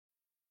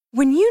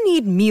When you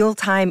need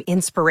mealtime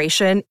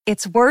inspiration,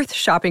 it's worth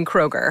shopping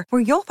Kroger,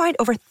 where you'll find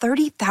over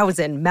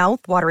 30,000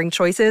 mouth-watering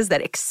choices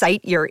that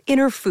excite your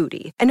inner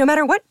foodie. And no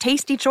matter what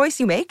tasty choice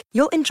you make,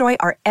 you'll enjoy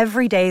our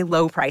everyday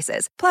low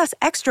prices, plus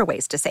extra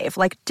ways to save,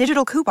 like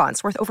digital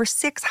coupons worth over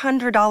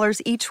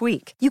 $600 each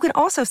week. You can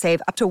also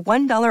save up to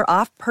 $1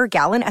 off per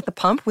gallon at the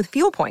pump with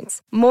fuel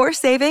points. More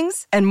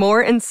savings and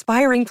more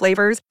inspiring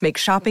flavors make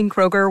shopping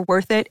Kroger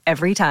worth it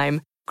every time.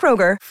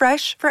 Kroger,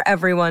 fresh for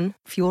everyone.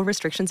 Fuel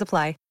restrictions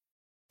apply.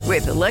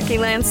 With the Lucky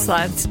Land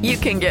Slots, you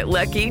can get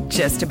lucky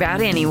just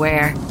about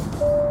anywhere.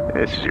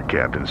 This is your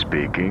captain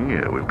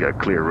speaking. We've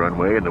got clear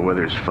runway and the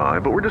weather's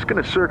fine, but we're just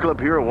going to circle up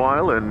here a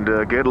while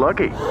and get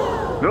lucky.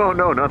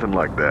 No, nothing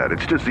like that.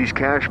 It's just these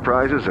cash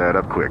prizes add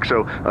up quick.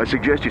 So I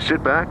suggest you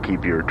sit back,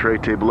 keep your tray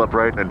table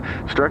upright, and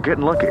start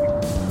getting lucky.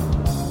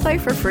 Play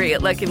for free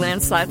at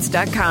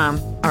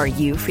LuckyLandSlots.com. Are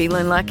you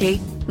feeling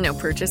lucky? No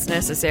purchase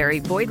necessary.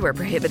 Void where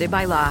prohibited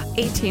by law.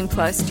 18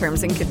 plus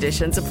terms and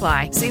conditions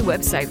apply. See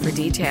website for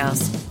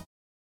details.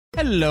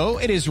 Hello,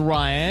 it is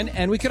Ryan,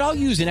 and we could all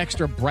use an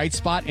extra bright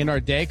spot in our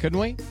day, couldn't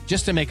we?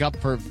 Just to make up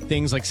for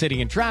things like sitting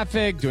in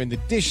traffic, doing the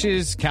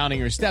dishes, counting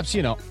your steps,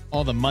 you know,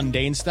 all the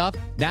mundane stuff.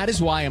 That is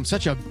why I'm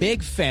such a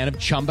big fan of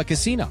Chumba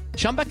Casino.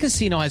 Chumba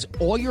Casino has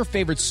all your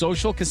favorite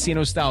social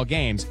casino-style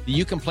games that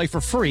you can play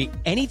for free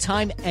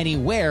anytime,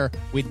 anywhere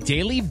with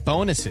daily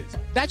bonuses.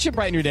 That should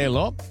brighten your day a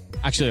little.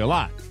 Actually, a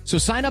lot. So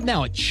sign up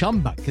now at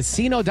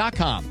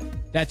ChumbaCasino.com.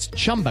 That's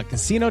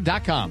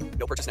ChumbaCasino.com.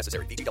 No purchase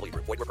necessary. VGW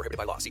Group. Void where prohibited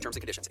by law. See terms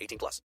and conditions. 18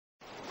 plus.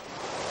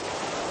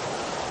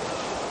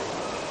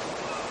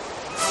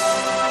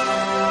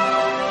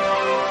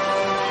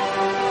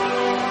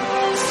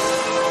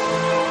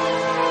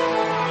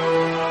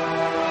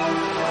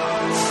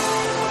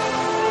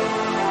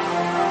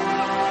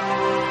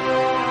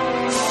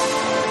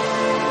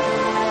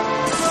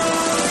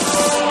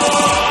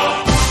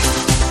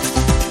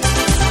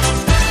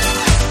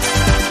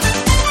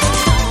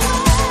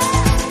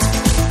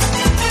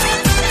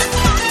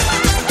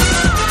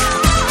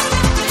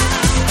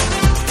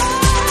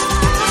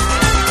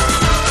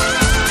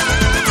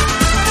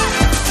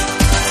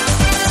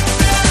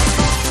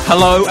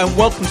 Hello and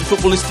welcome to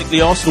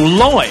Footballistically Arsenal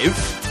live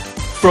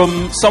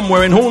from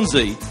somewhere in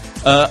Hornsey.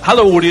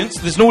 Hello audience,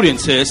 there's an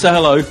audience here, say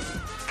hello.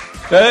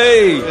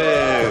 Hey!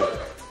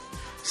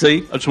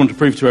 See, I just want to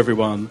prove to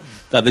everyone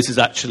that this is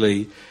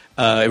actually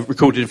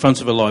recorded in front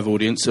of a live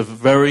audience of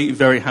very,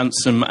 very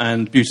handsome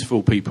and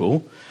beautiful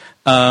people.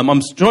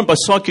 I'm joined by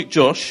Psychic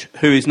Josh,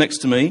 who is next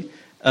to me.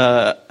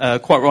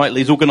 Quite rightly,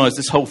 he's organised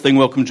this whole thing.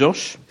 Welcome,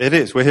 Josh. It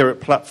is. We're here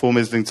at Platform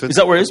Islington. Is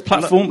that where it is?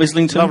 Platform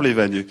Islington? Lovely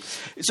venue.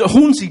 It's at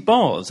Hornsey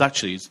Bars,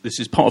 actually. This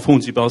is part of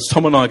Hornsey Bars.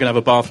 Tom and I are going to have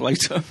a bath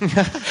later.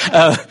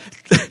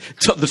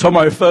 The Tom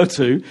I refer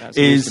to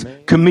is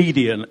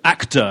comedian,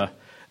 actor,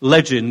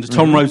 legend,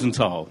 Tom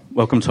Rosenthal.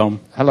 Welcome, Tom.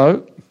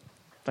 Hello.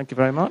 Thank you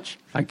very much.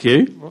 Thank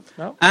you.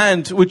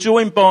 And we're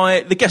joined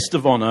by the guest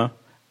of honour,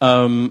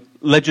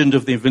 legend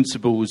of the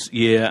Invincibles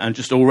year and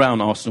just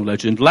all-round Arsenal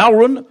legend,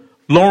 Laurent,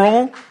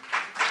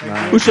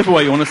 whichever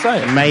way you want to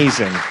say it.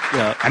 Amazing.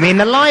 Yeah. I mean,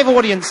 the live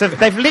audience,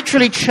 they've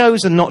literally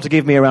chosen not to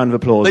give me a round of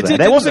applause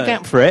there was a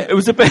gap for it. It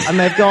was a bit... And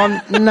they've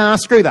gone, nah,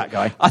 screw that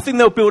guy. I think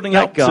they were building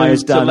up to That guy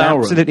has done Laurent.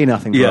 absolutely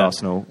nothing for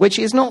Arsenal, which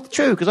is not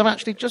true, because I've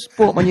actually just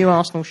bought my new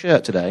Arsenal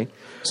shirt today.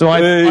 So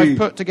I've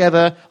put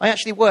together... I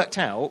actually worked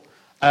out,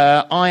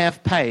 I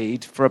have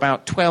paid for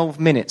about 12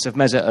 minutes of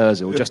Mesut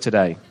Ozil just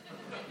today.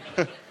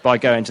 By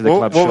going to the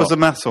club shop. What was the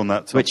maths on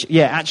that, Tom? Which,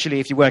 yeah,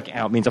 actually, if you work it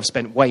out, means I've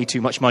spent way too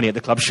much money at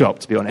the club shop,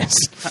 to be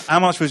honest. How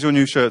much was your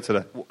new shirt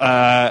today?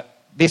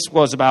 This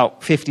was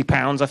about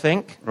 £50, I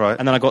think. Right.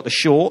 And then I got the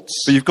shorts.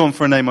 But you've gone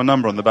for a name or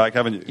number on the back,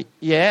 haven't you?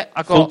 Yeah,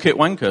 I got... Full kit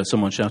wanker,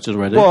 someone shouted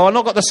already. Well, I've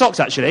not got the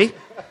socks, actually.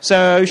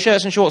 So,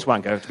 shirts and shorts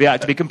wanker,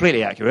 to be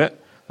completely accurate.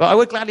 But I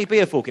would gladly be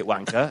a full kit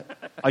wanker.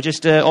 I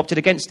just opted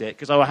against it,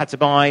 because I had to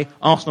buy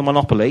Arsenal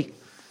Monopoly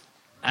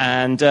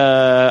and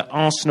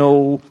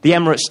Arsenal, the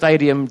Emirates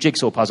Stadium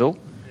jigsaw puzzle,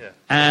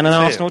 and an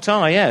Arsenal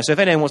tie, yeah. So if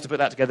anyone wants to put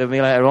that together with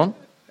me later on,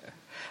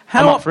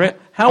 I'm up for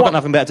it. I've got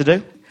nothing better to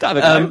do.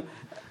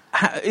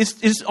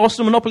 Is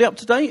Arsenal Monopoly up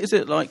to date? Is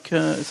it like...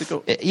 has it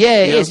got...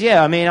 Yeah, it is,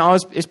 yeah. I mean,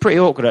 it's pretty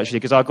awkward, actually,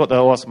 because I got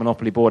the Arsenal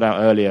Monopoly board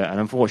out earlier, and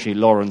unfortunately,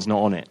 Lauren's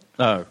not on it.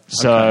 Oh, okay.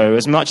 So,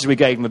 as much as we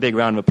gave him a big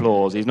round of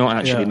applause, he's not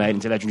actually made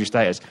into legendary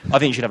status. I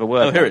think you should have a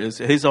word. Oh, here it is.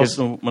 Here's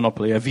Arsenal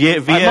Monopoly. Mark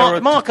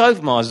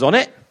Overmars is on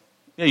it.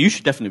 Yeah, you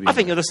should definitely be. I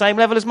think you're the same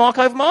level as Mark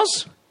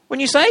Overmars,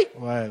 wouldn't you say?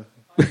 Well,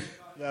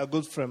 yeah,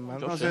 good friend,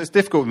 man. It's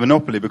difficult with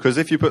Monopoly, because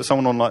if you put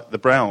someone on, like, the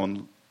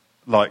brown...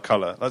 light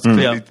colour, that's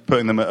clearly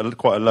putting them at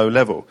quite a low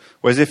level.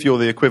 Whereas if you're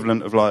the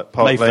equivalent of like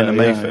Park Lane and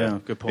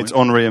Mayfair, good point. It's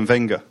Henry and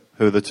Wenger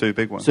who are the two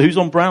big ones. So who's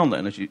on brown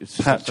then?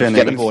 Pat Jennings,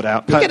 get the board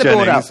out. Pat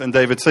Jennings and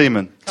David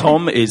Seaman.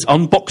 Tom is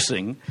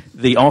unboxing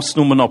the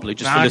Arsenal Monopoly,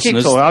 just for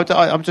listeners.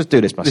 I'll just do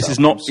this myself. This is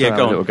not... Yeah,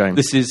 go on.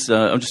 This is...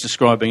 I'm just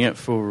describing it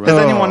for... Has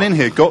anyone in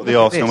here got the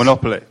Arsenal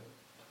Monopoly?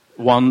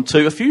 One,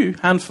 two, a few,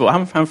 a handful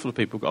of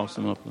people got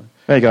Arsenal Monopoly.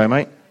 There you go,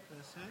 mate.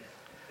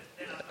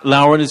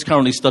 Lauren is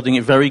currently studying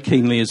it very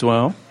keenly as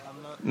well.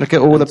 Look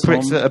at all the And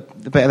pricks Tom. that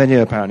are better than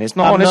you, apparently. It's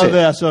not I'm on, is not it?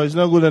 there, so it's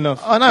not good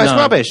enough. I know, it's No.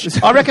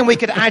 rubbish. I reckon we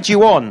could add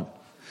you on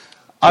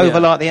over Yeah.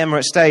 like the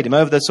Emirates Stadium,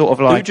 over the sort of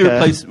Who like... would you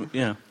replace?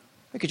 Yeah.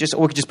 we could just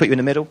put you in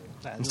the middle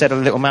instead of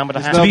the little man with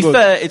a hat. To not be good.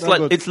 fair, It's it's not like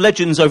good. it's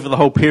legends over the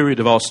whole period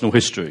of Arsenal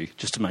history,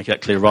 just to make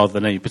that clear, rather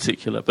than any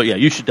particular. But yeah,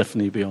 you should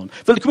definitely be on.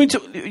 But can we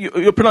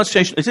your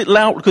pronunciation? Is it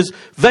Lau? Because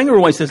Wenger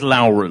always says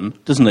Lauren,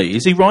 doesn't he?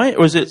 Is he right,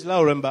 or is it? It's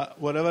Lauren, but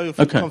whatever you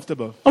feel Okay.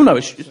 comfortable. Oh no,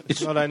 it's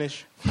It's not an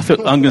issue. I'm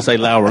going to say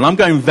Lauren. I'm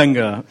going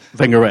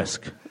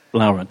Wenger-esque.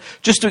 Lauren.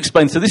 Just to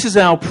explain, so this is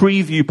our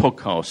preview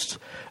podcast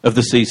of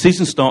the season.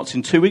 Season starts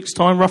in 2 weeks'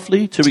 time,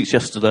 roughly. 2 weeks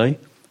yesterday,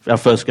 our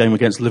first game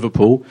against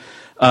Liverpool.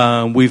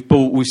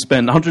 We've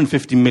spent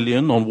 150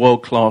 million on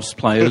world-class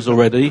players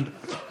already,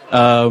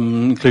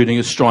 including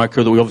a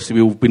striker that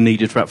we've been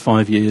needed for about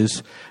 5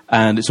 years,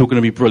 and it's all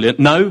going to be brilliant.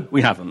 No,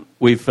 we haven't.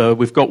 We've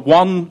got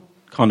one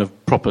kind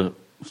of proper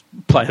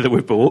player that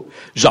we've bought,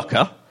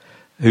 Xhaka,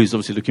 who's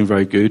obviously looking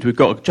very good. We've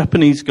got a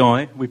Japanese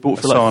guy we bought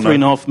for like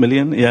Asano. 3.5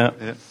 million, yeah.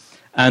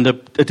 And a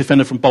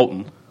defender from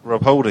Bolton.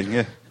 Rob Holding,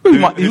 yeah. Well, he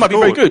might be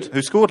very scored? good.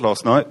 Who scored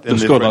last night? Who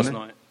scored last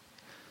night.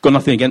 Got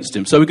nothing against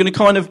him. So we're going to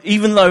kind of,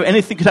 even though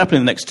anything could happen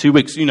in the next 2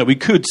 weeks, we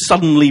could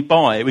suddenly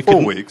buy.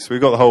 4 weeks.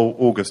 We've got the whole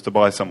August to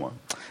buy someone.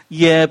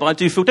 Yeah, but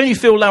don't you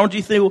feel, Lauren, do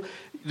you feel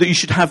that you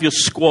should have your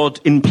squad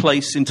in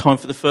place in time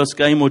for the first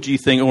game, or do you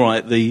think, all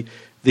right, the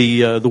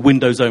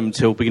window's open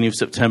until beginning of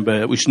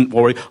September, we shouldn't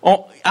worry?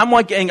 Or am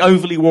I getting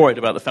overly worried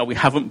about the fact we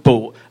haven't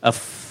bought a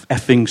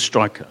effing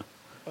striker?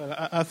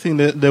 Well, I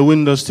think the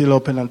window's still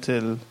open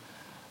until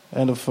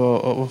end of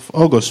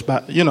August.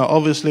 But,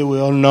 obviously we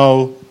all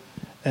know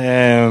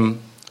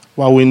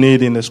what we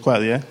need in the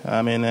squad, yeah?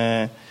 I mean,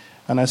 and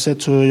I said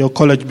to your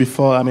colleague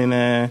before, I mean,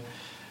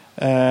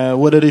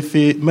 whether if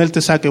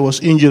Mertesacker was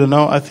injured or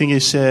not, I think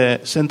it's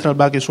central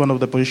back is one of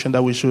the positions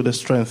that we should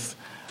strengthen.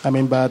 I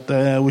mean, but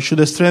we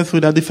should strengthen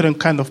with a different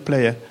kind of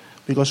player,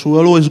 because we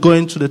always go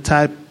into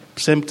the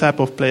same type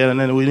of player, and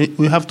then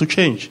we have to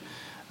change.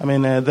 I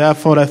mean,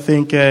 therefore, I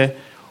think the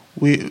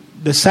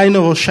sign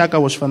of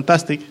Xhaka was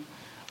fantastic.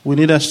 We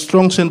need a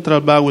strong central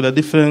back with a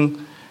different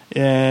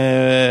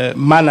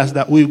manners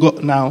that we've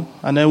got now,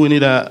 and then we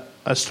need a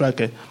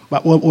striker.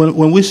 But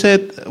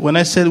when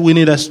I said we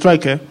need a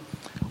striker,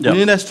 we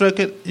need a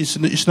striker.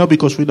 It's not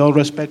because we don't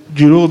respect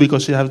Giroud,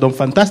 because he has done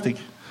fantastic.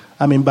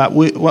 I mean, but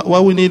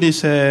what we need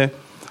is a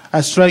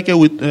striker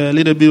with a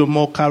little bit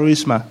more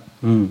charisma,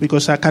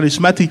 because a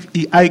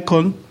charismatic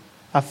icon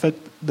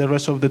affects the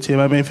rest of the team.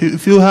 I mean,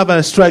 if you have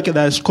a striker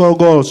that scores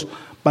goals,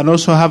 but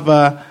also have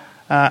a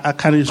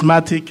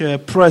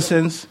charismatic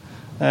presence,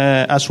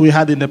 as we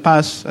had in the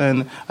past.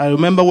 And I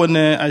remember when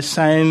I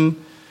signed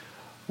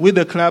with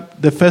the club,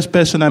 the first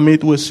person I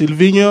met was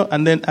Silvinho,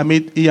 and then I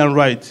met Ian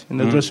Wright in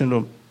the dressing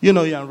room. You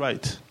know Ian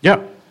Wright?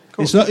 Yeah.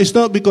 It's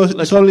not because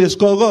it's only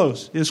score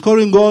goals. He's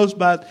scoring goals,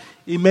 but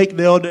he make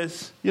the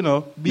others,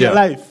 be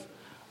alive.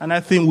 And I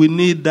think we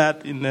need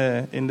that in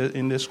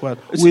the squad.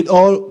 With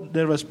all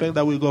the respect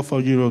that we go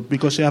for Giroud,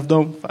 because he have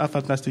done a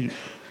fantastic.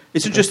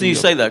 It's interesting you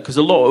say that, because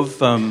a lot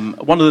of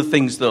one of the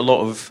things that a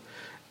lot of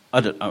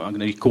I'm going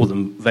to call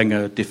them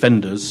Wenger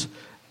defenders,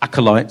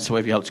 acolytes,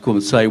 whatever you have to call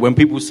them, say when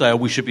people say,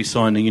 we should be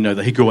signing,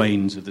 the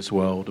Higuains of this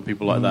world and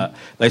people like that,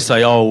 they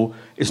say,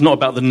 it's not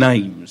about the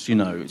names,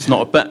 It's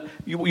not about.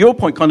 Your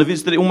point kind of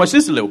is that it almost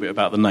is a little bit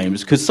about the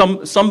names, because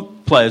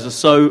some players are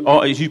so,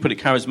 as you put it,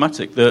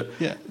 charismatic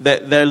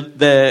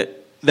that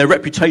their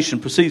reputation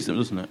precedes them,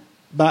 doesn't it?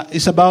 But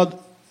it's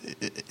about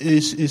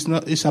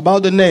it's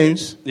about the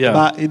names,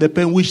 but it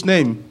depends which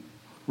name.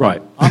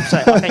 Right. I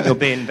think you're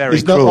being very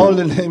it's cruel. Not all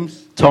the names.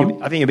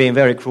 Tom? I think you're being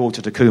very cruel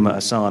to Takuma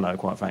Asano,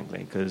 quite frankly,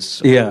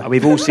 because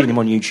we've all seen him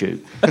on YouTube.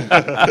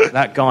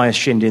 That guy has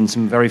shinned in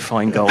some very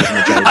fine goals in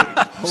the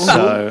JV.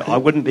 So I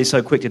wouldn't be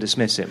so quick to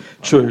dismiss him.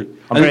 True.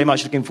 I'm very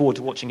much looking forward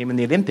to watching him in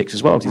the Olympics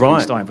as well, because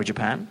he's starting for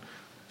Japan.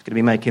 He's going to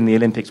be making the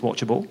Olympics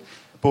watchable.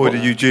 Boyd, are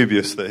you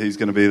dubious that he's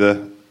going to be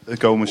the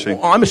goal machine?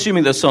 Well, I'm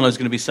assuming that Asano's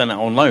going to be sent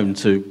out on loan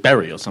to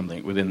Bury or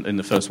something in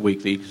the first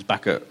week that he's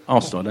back at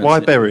Arsenal. Why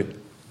Bury?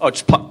 I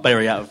just plucked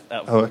Bury out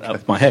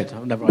of my head.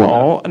 I've never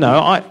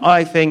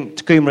I think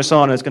Takuma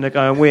Asano is going to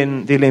go and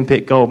win the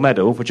Olympic gold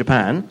medal for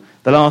Japan.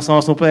 The last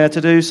Arsenal player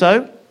to do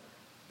so,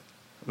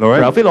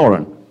 Ralphie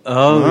Lauren.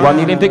 Won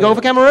the Olympic gold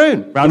for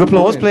Cameroon. Round of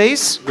applause,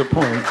 please. Good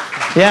point.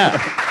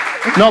 Yeah.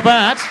 Not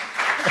bad.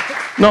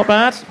 Not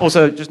bad.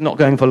 Also, just not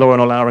going for Lauren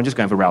or Lauren, just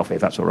going for Ralphie,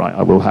 if that's all right.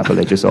 I will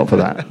happily just opt for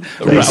that.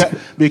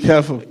 Be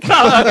careful.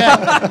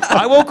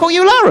 I will call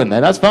you Lauren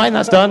then. That's fine.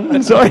 That's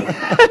done. Sorry.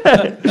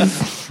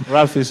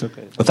 Ralph is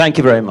okay. Well, thank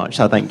you very much.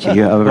 Thank you.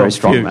 You're a very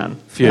strong man.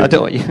 I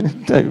don't want you.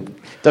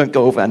 Don't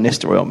go over Van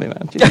Nistelrooy on me,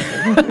 man.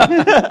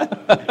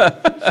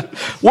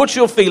 What's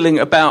your feeling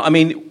about? I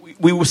mean,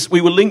 we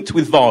were linked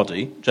with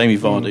Vardy, Jamie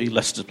Vardy,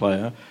 Leicester's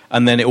player,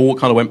 and then it all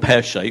kind of went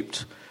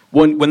pear-shaped.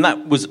 When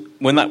that was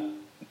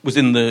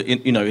in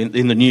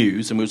the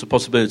news and it was a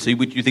possibility,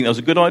 do you think that was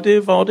a good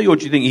idea, Vardy, or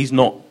do you think he's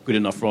not good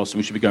enough for us and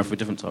we should be going for a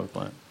different type of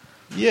player?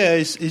 Yeah,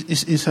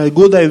 it's a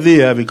good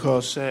idea,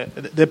 because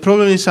the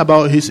problem is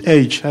about his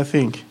age. I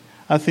think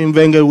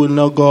Wenger will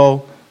not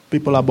go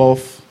people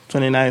above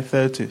 29,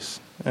 30s.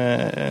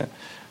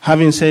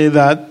 Having said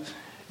that,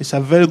 he's a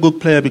very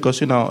good player because,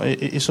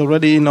 he's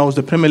already knows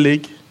the Premier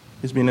League.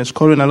 He's been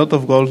scoring a lot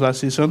of goals last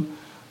season.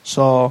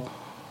 So,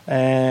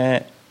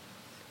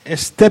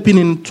 stepping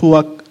into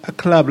a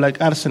club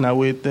like Arsenal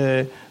with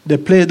the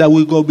players that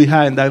will go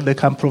behind, that they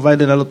can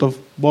provide a lot of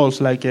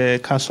balls, like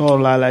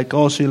Cazorla, like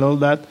Ozil, all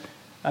that,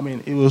 I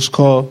mean, he will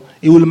score.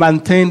 He will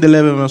maintain the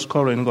level of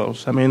scoring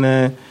goals. I mean,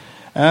 and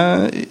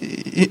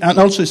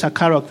also it's a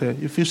character.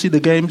 If you see the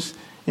games,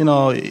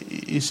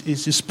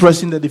 he's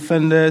pressing the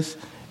defenders.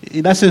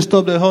 He doesn't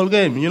stop the whole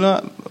game.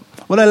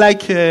 What I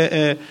like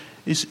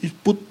is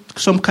put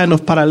some kind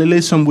of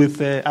parallelism with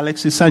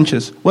Alexis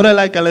Sanchez. What I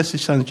like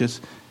Alexis Sanchez,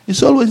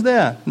 he's always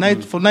there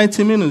for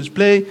 90 minutes,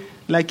 play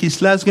like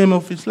his last game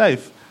of his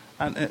life.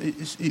 And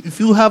if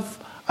you have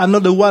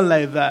another one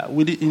like that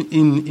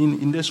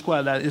in the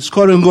squad that is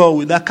scoring goal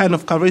with that kind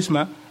of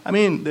charisma, I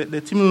mean,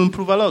 the team will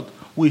improve a lot.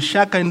 With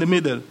Xhaka in the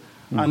middle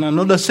and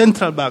another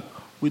central back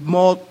with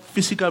more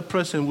physical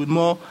presence, with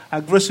more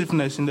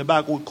aggressiveness in the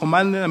back, with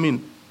commanding, I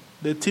mean,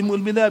 the team will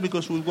be there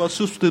because we've got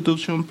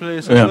substitution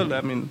players as well.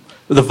 I mean,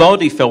 the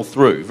Vardy fell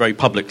through very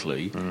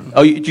publicly.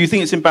 Do you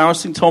think it's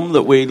embarrassing, Tom,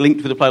 that we're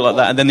linked with a player like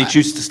that and then he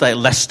chooses to stay at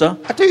Leicester?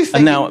 I do think.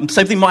 And now,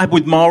 same thing might happen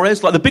with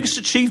Mahrez. Like, the biggest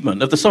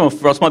achievement of the summer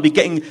for us might be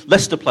getting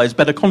Leicester players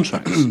better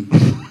contracts.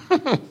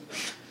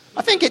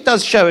 I think it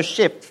does show a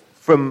shift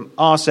from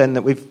Arsene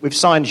that we've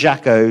signed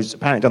Xhaka, who's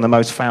apparently done the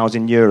most fouls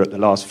in Europe the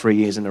last 3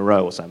 years in a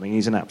row or something.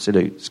 He's an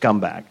absolute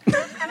scumbag.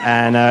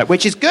 And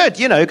which is good,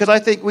 because I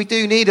think we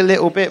do need a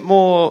little bit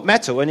more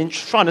metal. And in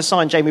trying to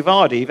sign Jamie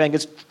Vardy,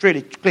 Wenger's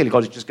clearly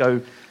got to just go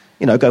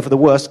for the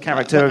worst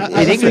character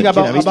in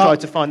England. He's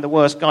tried to find the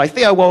worst guy.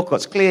 Theo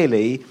Walcott's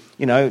clearly,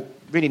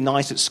 really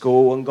nice at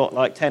school and got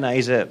like 10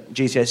 A's at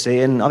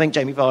GCSE, and I think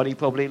Jamie Vardy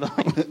probably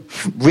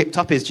ripped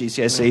up his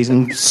GCSEs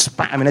and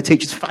spat him in a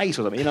teacher's face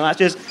or something. That's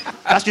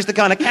just the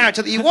kind of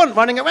character that you want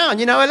running around.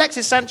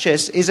 Alexis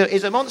Sanchez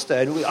is a monster,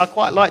 and I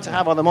quite like to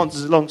have other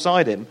monsters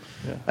alongside him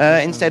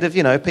instead of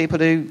people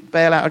who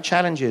bail out of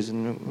challenges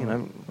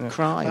and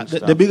cry. And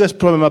the biggest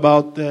problem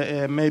about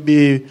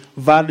maybe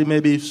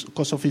Vardy is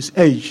because of his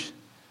age.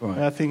 Right.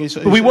 I think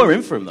we were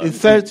in for him though. He's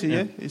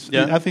 30,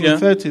 I think he's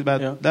 30,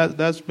 but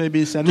that's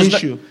maybe it's an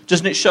issue.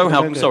 Doesn't it show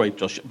how? Sorry,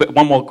 Josh. But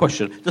one more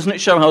question. Doesn't it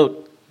show how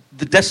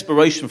the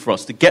desperation for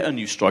us to get a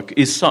new striker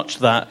is such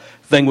that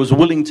Wenger was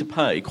willing to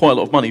pay quite a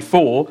lot of money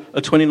for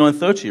a 29,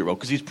 30-year-old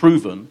because he's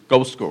proven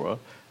goal scorer.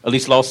 At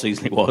least last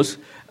season it was.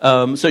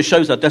 So it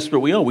shows how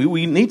desperate we are.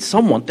 We need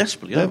someone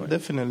desperately.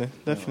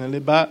 Definitely.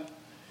 But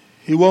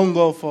he won't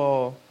go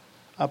for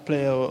a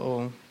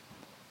player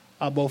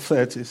above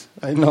 30s.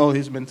 I know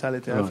his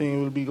mentality. Right. I think he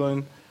will be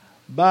going.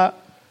 But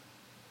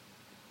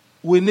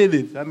we need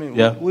it. I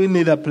mean, we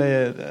need a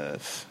player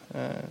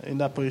in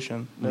that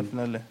position,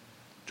 definitely.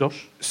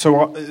 Josh?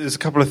 So there's a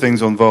couple of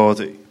things on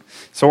Vardy.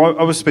 So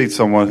I was speaking to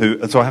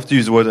someone so I have to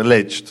use the word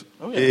alleged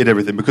in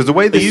everything, because the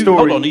way this story...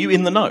 Hold on, are you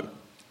in the know?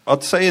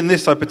 I'd say in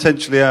this I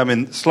potentially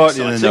am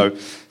slightly in the know.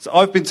 So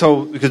I've been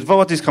told, because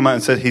Vardy's come out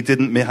and said he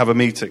didn't have a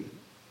meeting.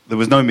 There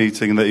was no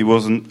meeting and that he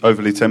wasn't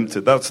overly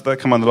tempted. That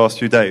came on the last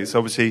few days.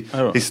 Obviously,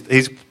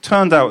 he's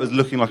turned out as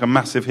looking like a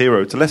massive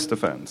hero to Leicester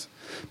fans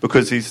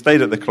because he's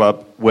stayed at the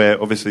club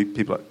where obviously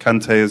people like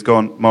Kante has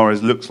gone,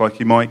 Mahrez looks like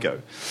he might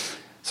go.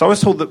 So I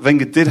was told that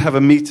Wenger did have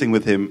a meeting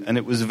with him, and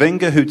it was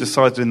Wenger who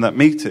decided in that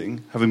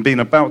meeting, having been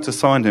about to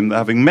sign him, that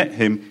having met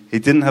him, he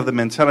didn't have the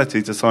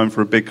mentality to sign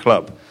for a big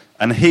club.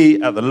 And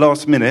he, at the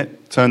last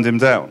minute, turned him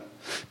down.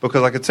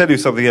 Because I could tell you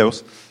something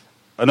else.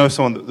 I know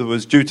someone that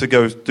was due to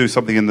go do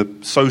something in the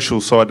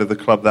social side of the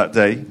club that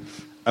day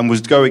and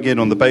was going in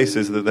on the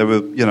basis that they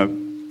were,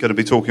 going to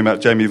be talking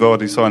about Jamie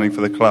Vardy signing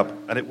for the club.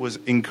 And it was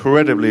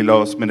incredibly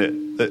last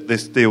minute that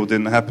this deal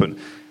didn't happen.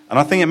 And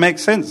I think it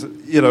makes sense.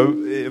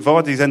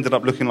 Vardy's ended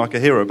up looking like a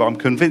hero, but I'm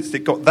convinced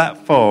it got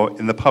that far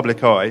in the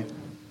public eye.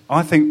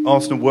 I think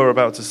Arsenal were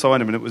about to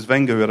sign him, and it was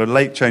Wenger who had a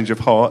late change of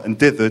heart and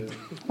dithered,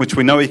 which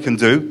we know he can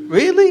do.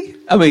 Really?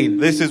 I mean,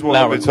 this is what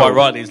Larry, quite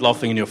rightly, he's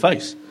laughing in your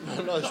face.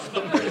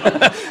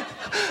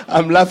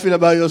 I'm laughing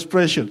about your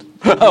expression.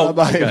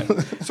 Okay.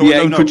 So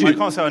I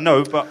can't say I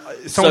know, but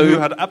someone who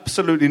had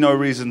absolutely no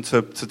reason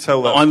to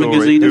tell that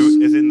story,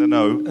 who is in the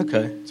know,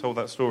 told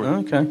that story.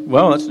 Okay,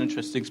 well, that's an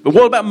interesting... But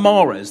what about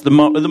Mahrez? At the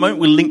moment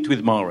we're linked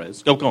with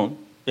Mahrez. Go on.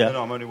 Yeah.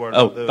 No, I'm only worried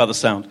about the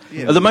sound.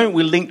 Yeah. At the moment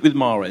we're linked with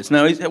Mahrez.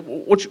 Now,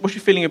 what's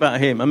your feeling about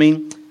him? I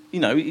mean,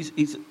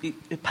 he's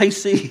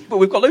pacey, but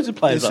we've got loads of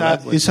players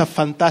like that. He's a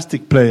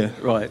fantastic player.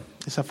 Right.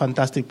 He's a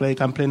fantastic player. He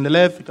can play in the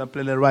left, he can play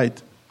in the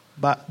right.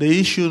 But the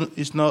issue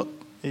is not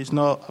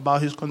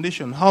about his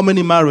condition. How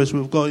many Mahrez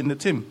we've got in the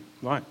team?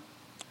 Right.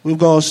 We've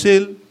got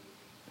Ozil,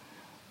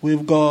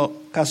 we've got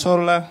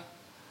Cazorla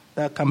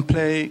that can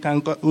play,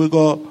 we've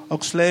got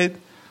Oxlade.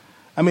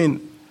 I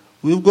mean,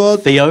 we've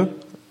got... Theo?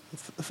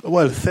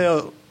 Well,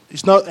 Theo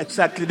is not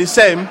exactly the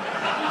same.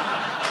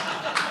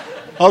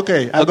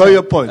 Okay, I got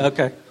your point.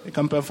 Okay. You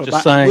can play for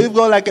Just saying. We've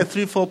got like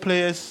 3-4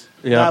 players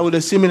with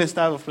a similar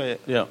style of play.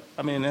 Yeah.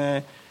 I mean,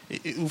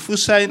 if we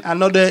sign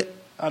another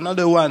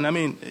another one. I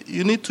mean,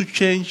 you need to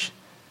change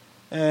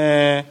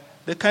the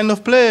kind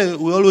of player.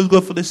 We always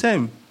go for the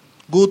same.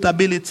 Good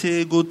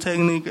ability, good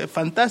technique,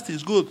 fantastic,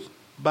 is good.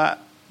 But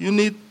you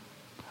need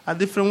a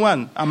different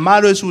one. And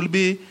Mahrez will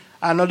be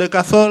another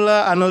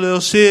Cazorla, another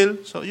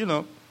Ozil. So,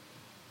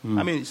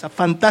 I mean, it's a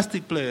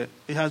fantastic player.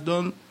 He has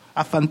done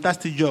a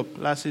fantastic job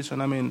last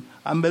season. I mean,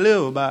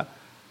 unbelievable. But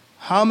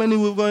how many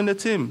will go in the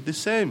team? The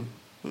same.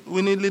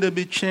 We need a little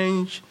bit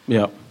change.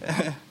 Yeah.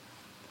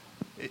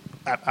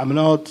 I'm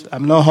not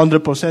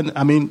 100%.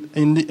 I mean,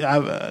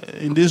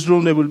 in this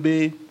room there will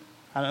be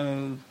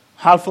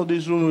half of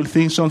this room will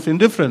think something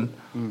different.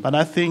 But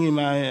I think, in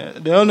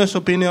the honest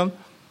opinion,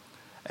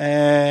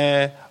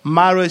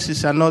 Mahrez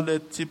is another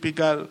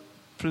typical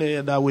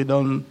player that we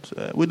don't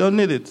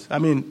need it. I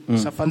mean,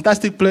 it's a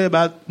fantastic player,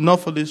 but not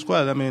for this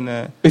squad. I mean,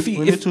 we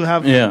need to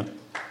have. Yeah.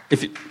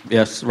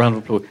 Yes, round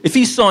of applause. If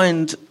he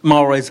signed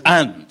Mahrez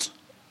and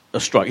a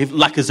striker, if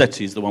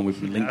Lacazette is the one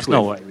we've been linked That's with.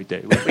 not what we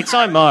do. We'd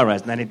sign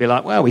Mahrez, and then he'd be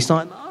like, well, we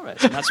signed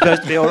Mahrez, and that's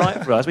supposed to be all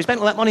right for us. We spent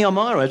all that money on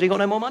Mahrez, we've got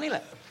no more money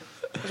left.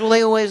 That's all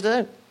they always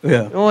do.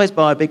 Yeah. They always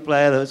buy a big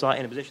player that's like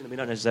in a position that we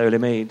don't necessarily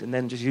need, and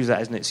then just use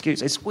that as an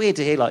excuse. It's weird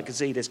to hear like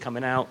Gazidis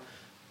coming out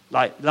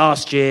like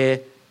last year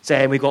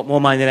saying we've got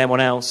more money than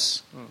everyone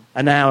else,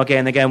 and now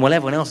again they're going, well,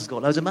 everyone else has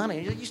got loads of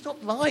money. You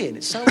stop lying.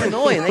 It's so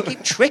annoying. They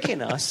keep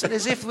tricking us, and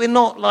as if we're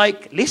not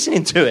like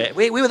listening to it.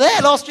 We were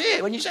there last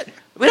year when you said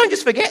we don't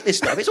just forget this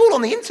stuff. It's all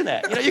on the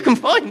internet. You can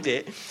find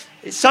it.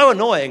 It's so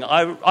annoying.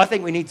 I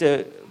think we need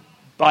to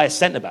buy a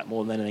centre back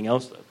more than anything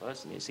else, though.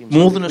 Personally, it seems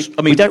More like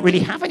than we don't really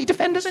have any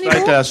defenders anymore.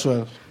 Striker as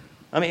well.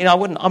 I mean,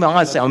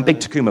 I'd say I'm a big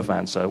Takuma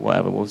fan, so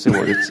whatever. We'll see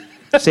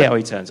see how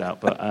he turns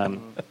out. But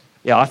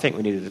yeah, I think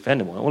we need a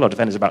defender more. All our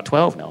defenders are about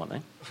 12 now, aren't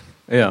they?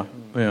 Yeah.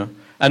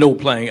 And all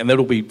playing, and they'll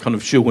all be kind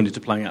of shoehorned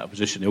to playing out of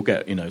position. You'll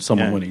get,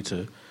 someone winning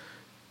to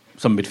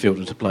some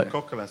midfielder to play.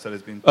 Coquelin said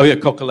has been. Oh yeah,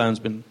 Coquelin's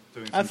been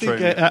Doing some I think,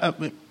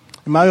 training.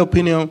 in my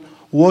opinion,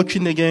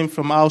 watching the game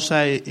from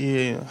outside,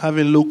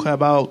 having a look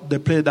about the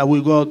play that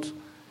we got,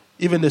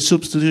 even the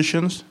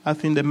substitutions, I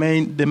think the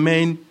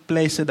main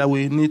place that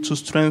we need to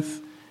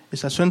strengthen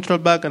is a central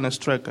back and a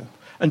striker.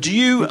 And do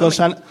you? Because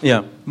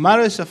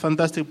Mahrez is a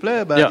fantastic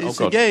player, but it's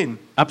again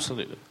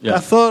absolutely. Yeah.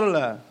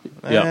 Cazorla,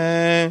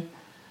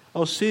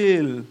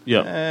 Ozil.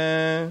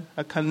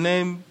 I can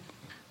name.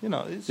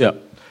 It's,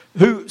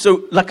 So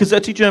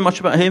Lacazette, do you know much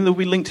about him? That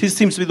we linked. He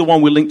seems to be the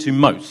one we're linked to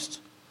most.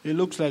 He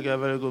looks like a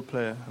very good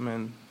player. I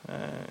mean,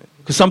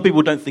 because some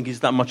people don't think he's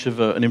that much of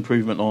an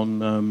improvement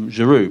on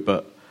Giroud,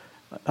 but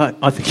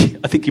I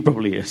think he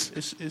probably is.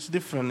 It's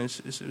different.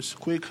 It's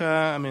quicker.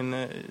 I mean,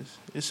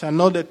 it's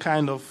another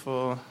kind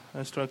of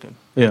striker.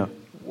 Yeah.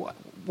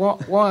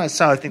 Why?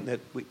 So I think that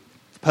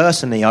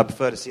personally, I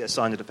prefer to see us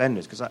sign the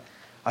defenders because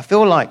I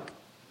feel like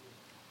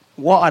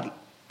what I'd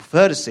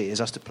prefer to see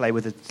is us to play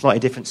with a slightly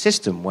different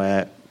system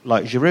where,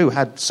 like, Giroud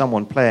had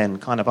someone playing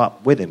kind of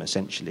up with him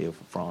essentially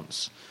for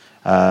France,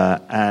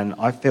 and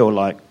I feel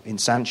like in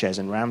Sanchez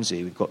and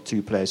Ramsey we've got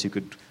two players who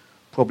could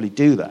probably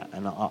do that,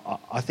 and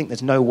I think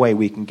there's no way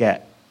we can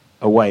get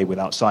away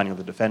without signing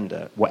the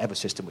defender, whatever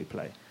system we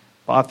play.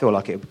 But I feel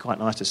like it would be quite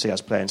nice to see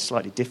us playing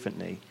slightly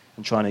differently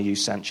and trying to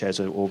use Sanchez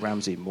or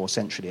Ramsey more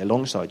centrally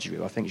alongside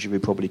Giroud. I think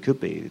Giroud probably could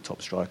be the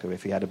top striker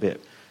if he had a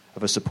bit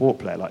of a support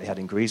player like he had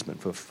in Griezmann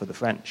for the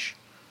French.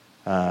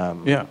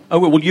 Yeah. Oh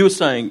well, you were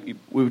saying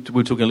we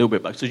were talking a little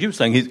bit back. So you were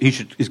saying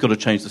he's got to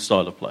change the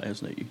style of play,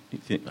 hasn't he? You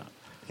think that?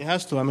 He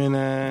has to. I mean,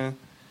 and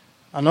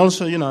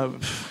also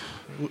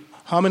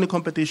how many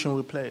competitions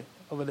we play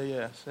over the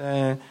years?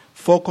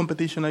 4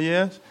 competitions a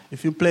year.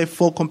 If you play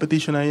 4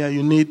 competitions a year,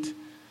 you need,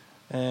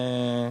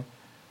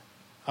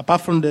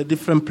 apart from the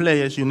different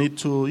players, you need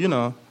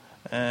to,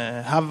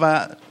 have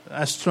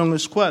a strong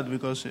squad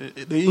because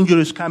the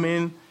injuries come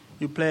in.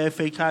 You play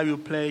FA Cup, you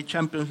play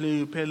Champions League,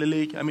 you play the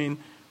league. I mean,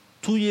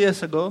 2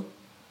 years ago,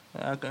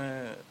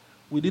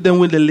 we didn't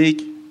win the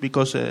league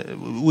because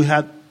we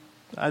had,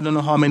 I don't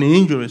know how many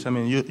injuries. I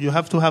mean, you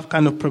have to have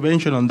kind of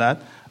prevention on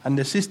that. And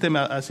the system,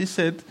 as he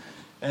said,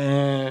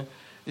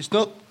 it's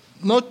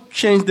not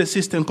change the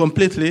system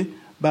completely,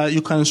 but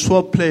you can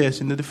swap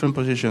players in the different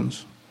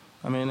positions.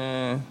 I mean,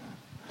 I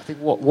think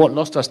what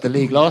lost us the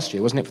league last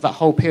year, wasn't it? For that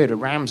whole period,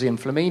 Ramsey and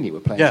Flamini were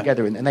playing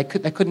together, and they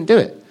couldn't do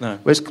it. No.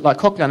 Whereas like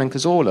Coquelin and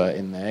Cazorla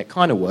in there, it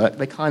kind of worked.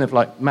 They kind of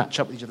like match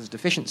up with each other's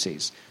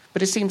deficiencies.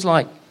 But it seems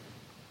like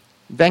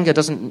Wenger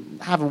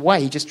doesn't have a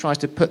way. He just tries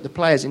to put the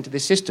players into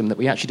this system that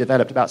we actually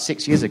developed about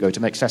 6 years ago to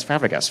make Cesc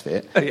Fabregas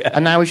fit.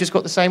 And now he's just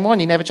got the same one.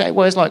 He never changed.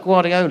 Whereas like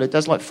Guardiola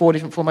does like 4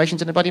 different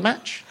formations in a bloody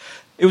match.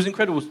 It was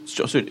incredible.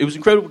 It was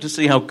incredible to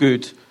see how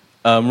good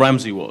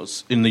Ramsey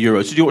was in the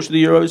Euros. Did you watch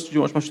the Euros? Did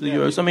you watch much of the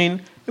Euros? I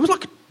mean, it was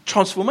like a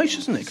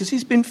transformation, isn't it? Because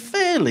he's been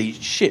fairly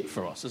shit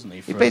for us, hasn't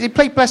he? He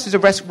played best as a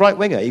right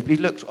winger. He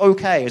looked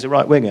okay as a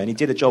right winger, and he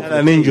did a job.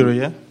 An injury,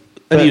 yeah.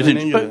 But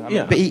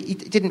he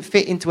didn't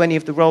fit into any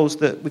of the roles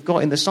that we've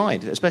got in the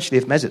side, especially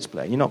if Mesut's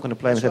playing. You're not going to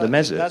play him instead of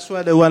Mesut. That's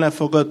why the one I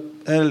forgot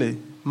early,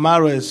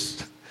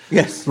 Mahrez.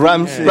 Yes,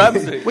 Ramsey.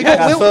 We got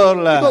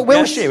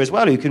Wilshere as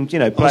well, who can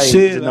play as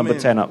a number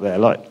 10 up there.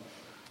 Like,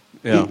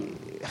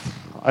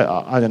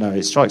 I don't know.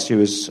 It strikes you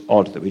as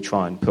odd that we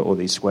try and put all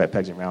these square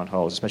pegs in round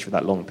holes, especially for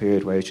that long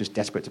period where he's just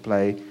desperate to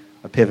play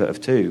a pivot of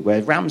two.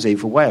 Where Ramsey,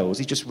 for Wales,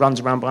 he just runs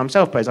around by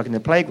himself, plays like in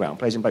the playground,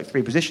 plays in about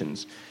 3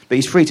 positions. But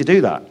he's free to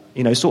do that.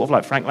 You know, sort of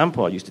like Frank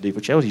Lampard used to do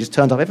for Chelsea. He just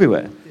turned up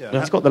everywhere. Yeah.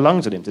 He's got the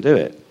lungs in him to do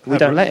it. We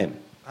don't let him.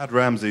 Had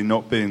Ramsey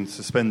not been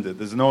suspended,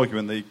 there's an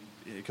argument that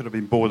he could have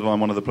been borderline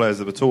one of the players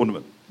of the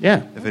tournament.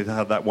 Yeah. If he'd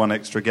had that one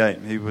extra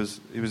game, he was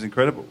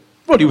incredible.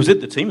 Well, he was in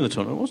the team of the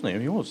tournament, wasn't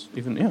he? He was.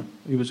 He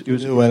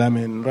was. Well, I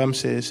mean,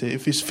 Ramsey,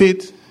 if he's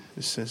fit,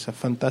 he's a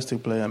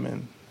fantastic player,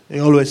 man. He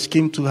always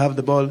schemes to have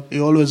the ball. He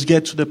always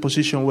gets to the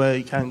position where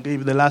he can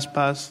give the last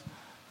pass.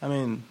 I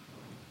mean,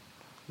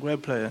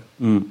 great player.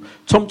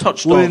 Tom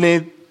touched on... We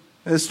need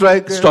a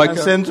striker and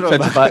central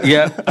back.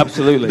 Yeah,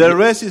 absolutely. The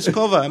rest is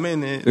cover. I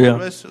mean, the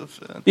rest of...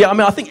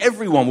 I think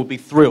everyone would be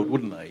thrilled,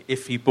 wouldn't they,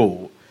 if he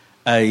bought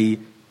a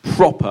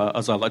proper,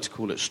 as I like to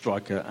call it,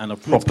 striker and a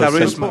proper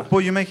centre.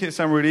 Well, you make it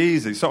sound really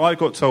easy. So I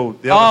got told...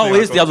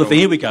 Here's the other thing.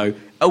 Here we go.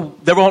 Oh,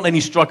 there aren't any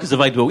strikers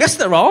available. Yes,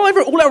 there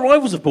are. All our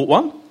rivals have bought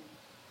one.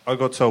 I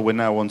got told we're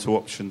now on to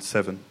option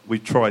 7.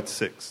 We've tried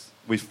 6.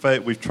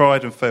 We've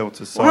tried and failed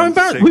to sign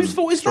 6 Whose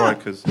fault is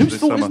strikers. Whose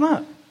fault is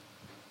that?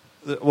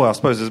 Well, I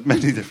suppose there's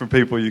many different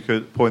people you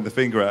could point the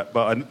finger at,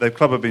 but the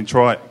club have been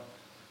trying.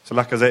 So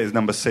Lacazette is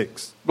number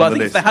 6. Well, I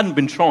think if they hadn't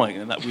been trying,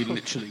 then that we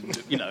literally,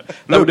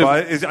 No,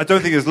 but I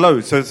don't think it's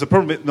low. So it's a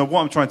problem. No,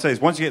 what I'm trying to say is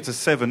once you get to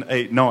 7,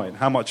 8, 9,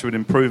 how much of an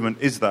improvement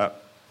is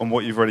that on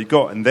what you've already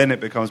got? And then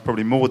it becomes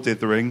probably more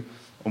dithering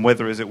on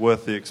whether is it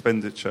worth the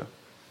expenditure.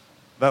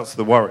 That's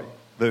the worry.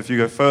 That if you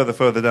go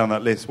further down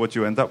that list, what do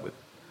you end up with?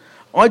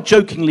 I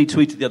jokingly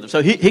tweeted the other...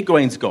 So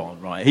Higuain's gone,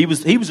 right? He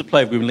was a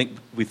player we've been linked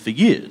with for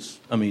years.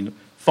 I mean,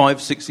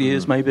 5-6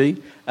 years maybe.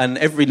 And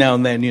every now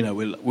and then, he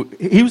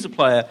was a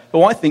player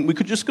who I think we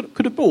could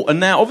have bought.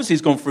 And now, obviously,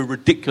 he's gone for a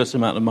ridiculous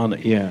amount of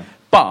money. Yeah.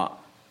 But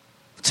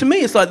to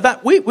me, it's like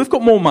that. We've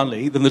got more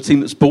money than the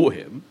team that's bought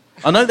him.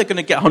 I know they're going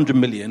to get 100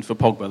 million for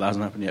Pogba. That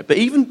hasn't happened yet. But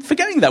even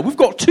forgetting that, we've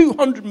got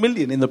 200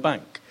 million in the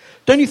bank.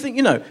 Don't you think,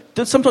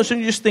 sometimes don't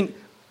you just think...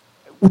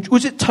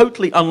 Was it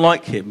totally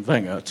unlike him,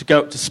 Wenger,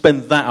 to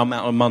spend that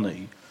amount of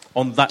money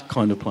on that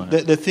kind of player?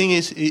 The thing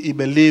is, he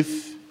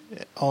believed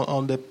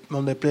on the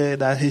player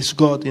that he's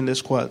got in the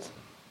squad.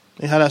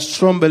 He had a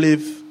strong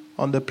belief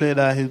on the player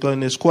that he's got in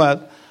the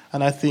squad,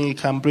 and I think he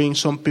can bring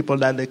some people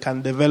that they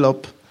can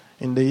develop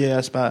in the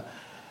years. But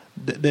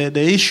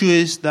the issue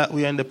is that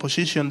we are in the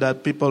position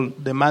that people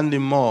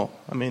demanding more.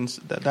 I mean,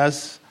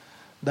 that's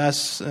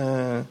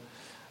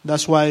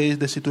why it's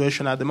the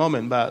situation at the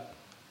moment. But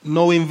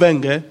knowing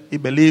Wenger, he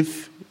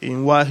believes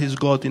in what he's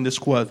got in the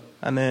squad.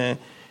 And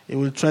he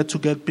will try to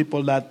get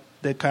people that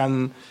they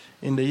can,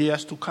 in the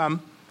years to come,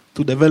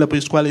 to develop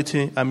his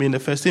quality, the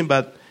first team.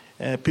 But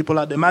people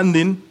are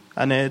demanding,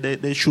 and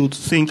they should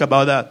think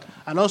about that.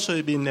 And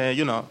also,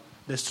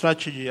 the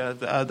strategy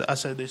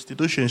as an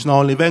institution is not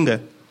only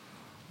Wenger.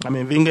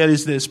 Wenger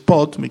is the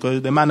spot because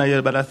he's the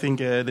manager, but I think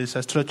there's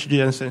a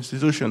strategy as an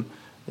institution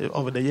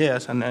over the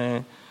years.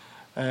 And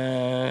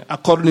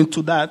according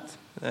to that,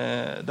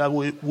 that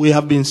we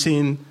have been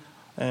seeing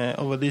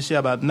over this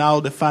year, but now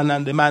the fans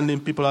are demanding,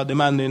 people are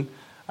demanding,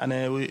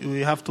 and we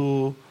have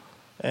to,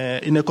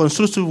 in a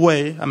constructive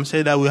way, I'm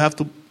saying that we have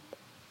to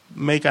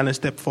make a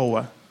step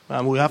forward.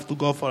 We have to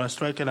go for a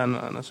striker and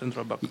a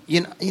central back.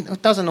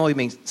 It does annoy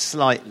me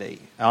slightly.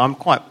 I'm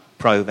quite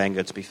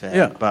pro-Wenger, to be fair.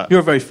 Yeah, but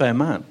you're a very fair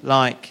man.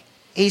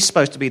 He's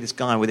supposed to be this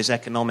guy with his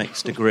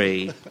economics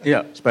degree,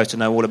 supposed to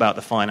know all about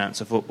the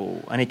finance of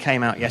football, and he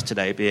came out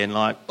yesterday being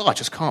like, I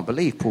just can't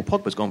believe Paul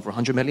Pogba's gone for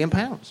 £100 million.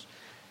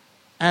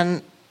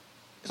 And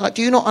it's like,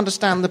 do you not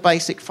understand the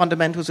basic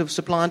fundamentals of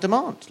supply and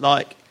demand?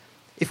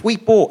 If we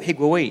bought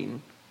Higuain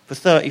for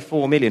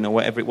 34 million or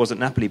whatever it was that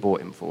Napoli bought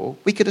him for,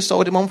 we could have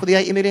sold him on for the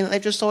 80 million that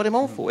they've just sold him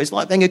on for. It's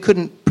like Wenger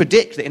couldn't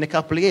predict that in a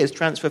couple of years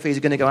transfer fees are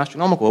going to go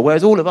astronomical,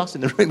 whereas all of us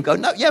in the room go,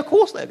 no, yeah, of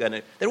course they're going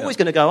to. They're always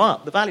going to go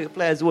up. The value of the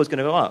players is always going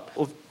to go up.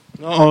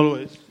 Not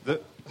always.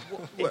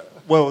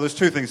 Well, there's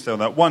two things still on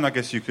that. One, I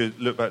guess you could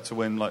look back to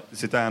when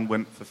Zidane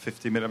went for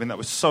 50 million. That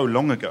was so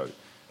long ago,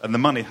 and the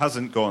money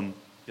hasn't gone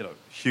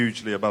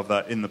hugely above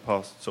that in the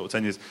past sort of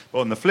 10 years. But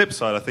on the flip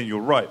side, I think you're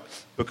right,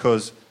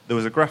 because there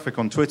was a graphic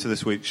on Twitter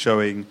this week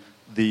showing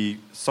the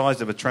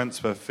size of a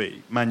transfer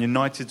fee. Man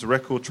United's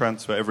record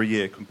transfer every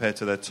year compared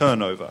to their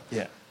turnover.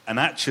 Yeah. And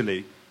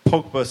actually,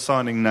 Pogba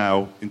signing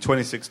now in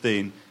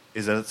 2016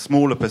 is a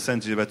smaller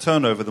percentage of their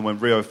turnover than when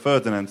Rio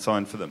Ferdinand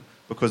signed for them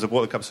because of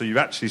what the club... So you're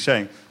actually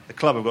saying the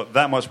club have got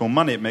that much more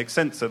money. It makes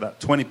sense that that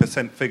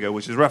 20% figure,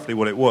 which is roughly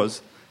what it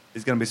was,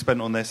 is going to be spent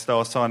on their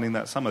star signing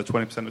that summer,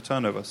 20% of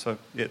turnover. So,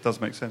 yeah, it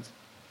does make sense.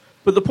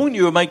 But the point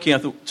you were making, I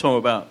thought, Tom,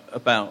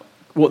 about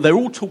what they're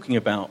all talking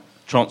about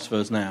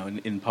transfers now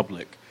in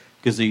public,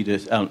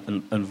 Gazidis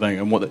and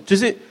Wenger, and what...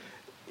 Does it...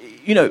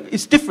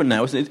 it's different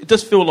now, isn't it? It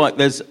does feel like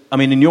there's...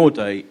 in your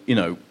day,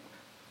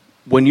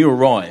 when you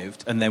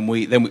arrived, and then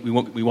we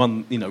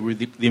won,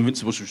 the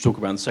Invincibles, which we'll talk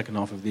about in the second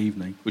half of the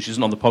evening, which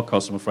isn't on the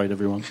podcast, I'm afraid,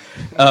 everyone.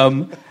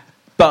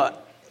 But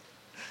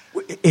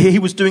he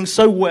was doing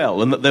so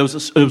well, and that there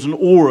was an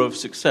aura of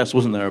success,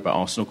 wasn't there, about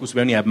Arsenal? Of course,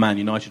 we only had Man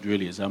United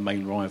really as our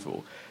main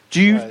rival.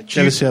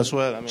 Chelsea as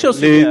well. I mean,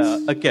 Chelsea, yeah,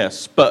 I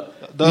guess,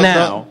 but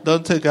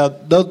don't take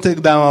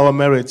down our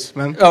merits,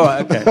 man. All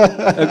right,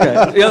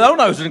 okay. Yeah,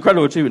 no, it's an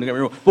incredible achievement. Don't get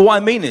me wrong. But what I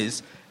mean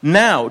is,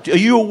 now, are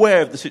you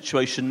aware of the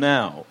situation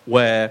now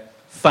where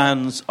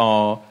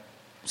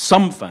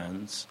some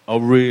fans are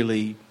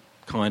really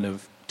kind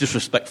of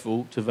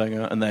disrespectful to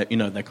Wenger, and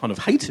they kind of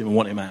hate him and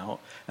want him out,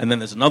 and then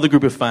there's another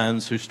group of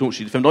fans who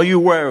staunchly defend. Are you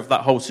aware of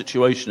that whole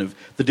situation of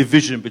the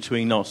division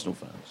between Arsenal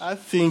fans? I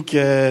think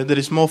there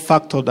is more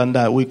factor than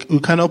that. We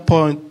cannot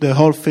point the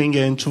whole finger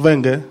into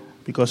Wenger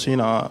because we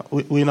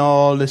know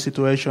all the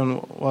situation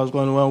what's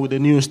going on with the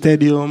new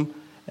stadium.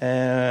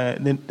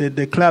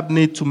 The club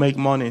need to make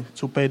money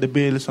to pay the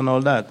bills and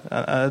all that.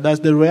 That's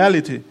the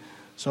reality.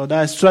 So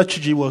that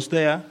strategy was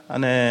there,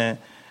 and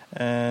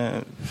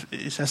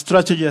it's a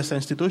strategy as an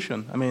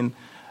institution. I mean,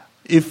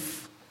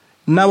 if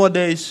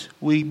nowadays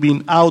we've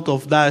been out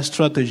of that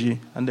strategy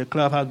and the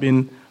club has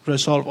been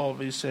resolved all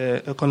these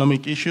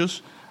economic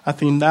issues, I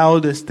think now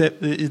is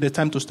the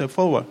time to step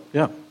forward.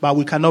 Yeah. But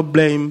we cannot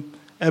blame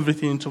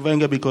everything to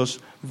Wenger because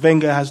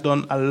Wenger has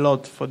done a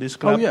lot for this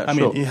club. Oh, yeah, I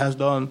mean, he has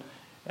done.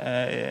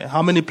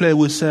 How many players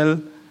we sell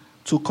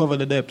to cover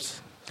the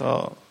debts?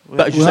 So we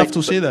have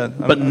to see that.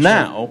 But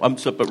now,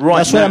 that's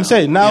what I'm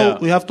saying. Now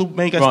we have to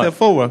make a step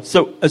forward.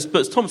 So, as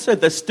Tom said,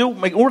 they're still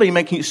already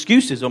making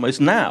excuses almost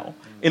now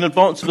in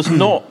advance of us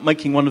not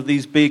making one of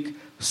these big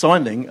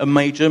signing a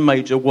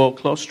major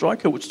world-class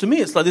striker. Which to me,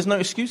 it's like there's no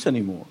excuse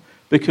anymore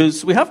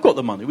because we have got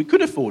the money, we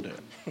could afford it.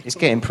 It's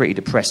getting pretty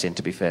depressing,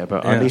 to be fair,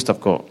 but at least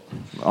I've got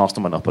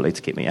Arsenal Monopoly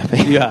to keep me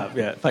happy.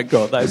 Yeah, thank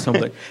God, that is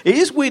something. It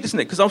is weird, isn't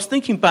it? Because I was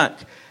thinking back,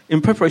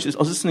 in preparation, I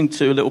was listening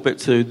to a little bit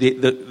to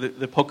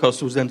the podcast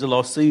towards the end of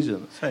last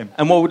season. Same.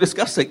 And what we're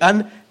discussing,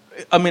 and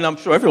I mean, I'm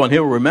sure everyone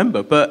here will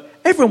remember, but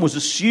everyone was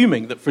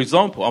assuming that, for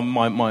example,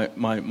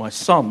 my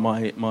son,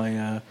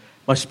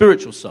 my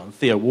spiritual son,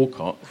 Theo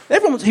Walcott,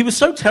 he was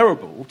so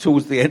terrible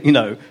towards the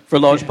end, for a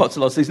large part of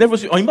last season.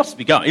 Everyone was, he must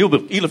be going,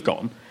 he'll have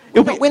gone.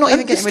 We're not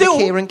even getting rid of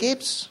Kieran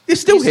Gibbs. He's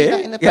still here.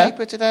 That in the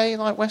paper today,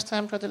 like West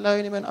Ham tried to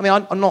loan him. I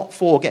mean, I'm not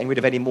for getting rid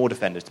of any more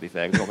defenders, to be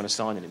fair. We're not going to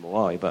sign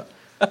anymore, are we? But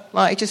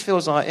it just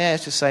feels like,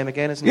 it's just same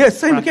again, isn't it? Yeah,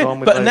 same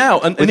again. But now,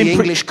 with the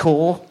English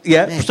core,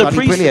 so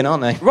brilliant,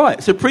 aren't they?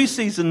 Right. So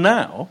pre-season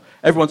now,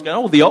 everyone's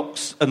going, the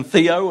Ox and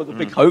Theo are the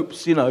big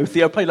hopes.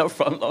 Theo played up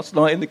front last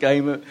night in the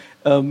game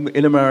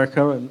in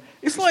America, and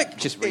it's like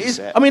just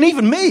reset. I mean,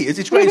 even me, as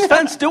Israeli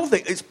fans, still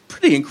think it's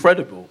pretty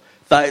incredible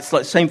that it's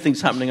like same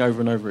things happening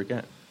over and over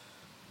again.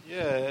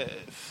 Yeah,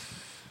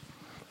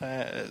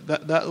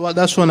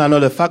 that's one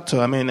another factor.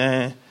 I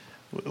mean,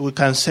 we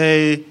can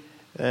say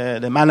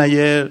the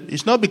manager.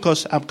 It's not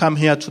because I've come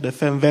here to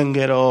defend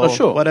Wenger or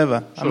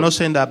whatever. Sure. I'm not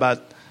saying that,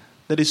 but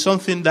there is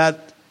something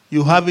that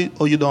you have it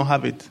or you don't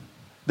have it.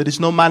 There is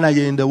no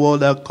manager in the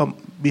world that come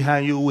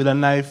behind you with a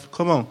knife.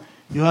 Come on,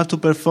 you have to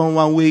perform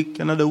 1 week,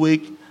 another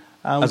week.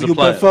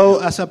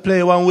 Perform as a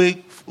player 1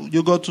 week.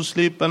 You go to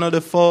sleep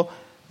another 4.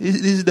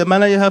 Is the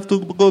manager have to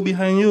go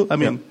behind you? I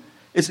mean.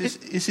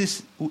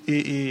 It's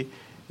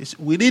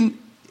within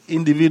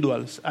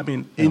individuals. I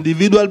mean,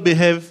 individual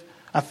behave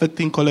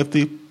affecting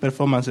collective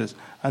performances,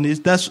 and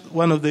that's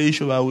one of the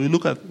issues that we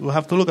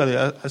have to look at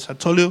it. As I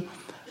told you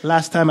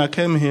last time I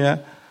came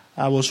here,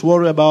 I was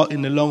worried about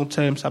in the long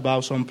terms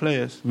about some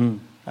players.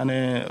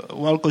 And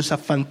Walcott is a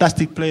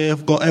fantastic player.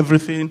 He's got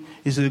everything.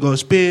 He's got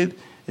speed.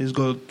 He's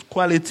got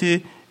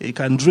quality. He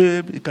can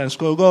dribble. He can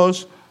score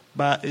goals.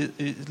 But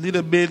it's a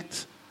little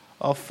bit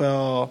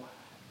of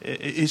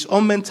his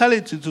own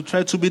mentality to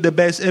try to be the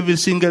best every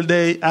single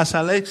day as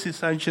Alexis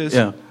Sanchez.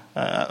 Yeah.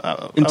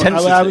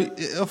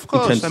 Intensity. Of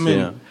course. Intensity,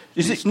 I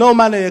mean, no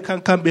manager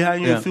can come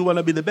behind you if you want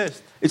to be the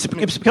best. It's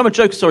become a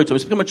joke, sorry, Tom.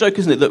 It's become a joke,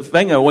 isn't it, that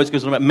Wenger always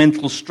goes on about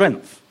mental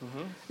strength.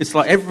 Mm-hmm. It's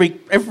like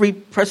every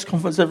press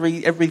conference,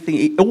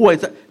 everything,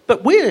 always.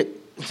 But we're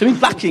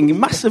lacking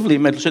massively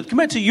in mental strength.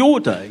 Compared to your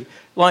day,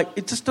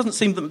 it just doesn't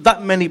seem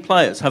that many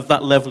players have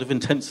that level of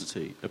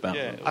intensity about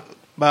them.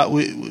 But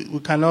we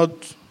cannot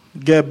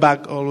get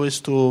back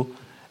always to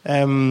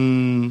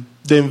the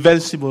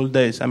invincible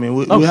days. I mean,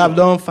 we have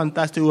done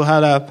fantastic. We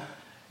had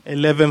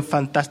 11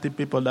 fantastic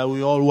people that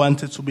we all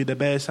wanted to be the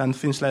best and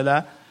things like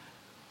that.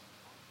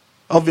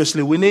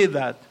 Obviously, we need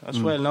that as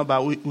well, no?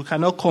 But we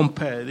cannot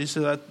compare. This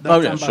is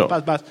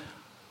but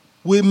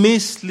we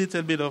miss a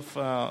little bit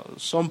of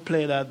some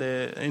play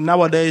that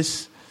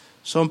nowadays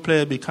some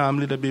players become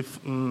a little bit,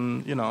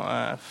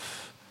 a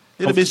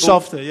little bit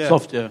softer. Yeah,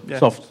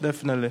 soft,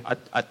 definitely.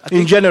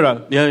 In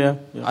general, yeah.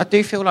 I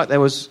do feel like there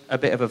was a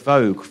bit of a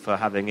vogue for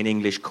having an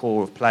English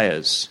core of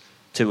players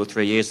 2 or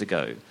 3 years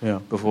ago,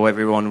 before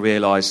everyone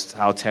realised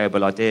how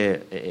terrible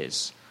idea it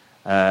is.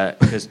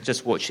 Because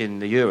just watching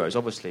the Euros,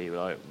 obviously,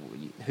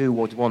 who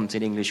would want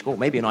an English core?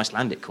 Maybe an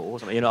Icelandic core.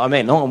 You know what I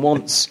mean? No one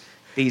wants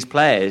these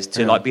players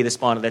to like be the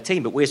spine of their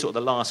team. But we're sort of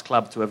the last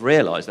club to have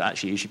realised that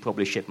actually you should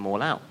probably ship them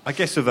all out. I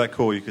guess of that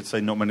core, you could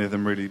say not many of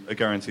them really are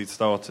guaranteed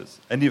starters.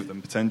 Any of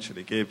them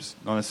potentially. Gibbs,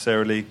 not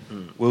necessarily.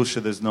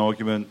 Wilshere, there's an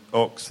argument.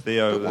 Ox,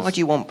 Theo. But why do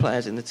you want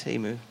players in the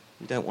team who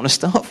don't want to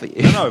start for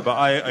you? No, but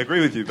I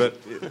agree with you. But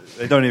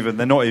they're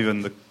not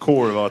even the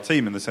core of our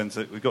team in the sense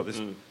that we've got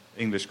this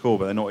English core,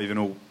 but they're not even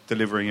all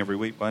delivering every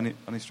week by any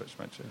stretch of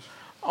imagination.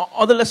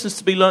 Are there lessons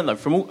to be learned though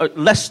from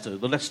Leicester,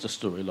 the Leicester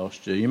story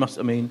last year?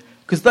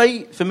 Because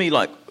they, for me,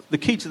 like the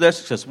key to their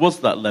success was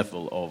that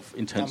level of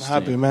intensity.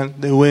 I'm happy, man.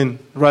 They win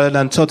rather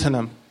than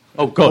Tottenham.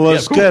 Oh God, I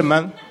was scared,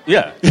 man.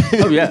 Yeah.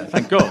 Oh yeah.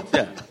 Thank God.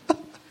 Yeah.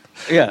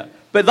 Yeah.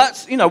 But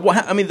that's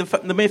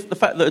the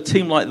fact that a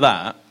team like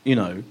that, they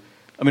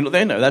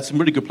had some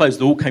really good players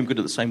that all came good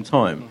at the same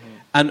time.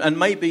 And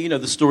maybe,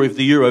 the story of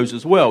the Euros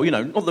as well.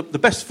 Not the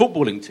best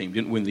footballing team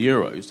didn't win the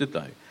Euros, did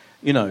they?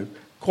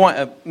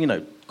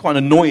 Quite an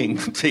annoying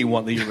team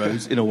won the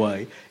Euros in a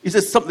way.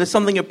 There's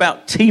something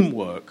about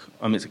teamwork.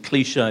 I mean, it's a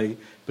cliche,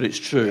 but it's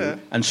true. Yeah.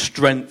 And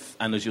strength,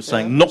 and as you're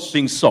saying, not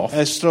being soft.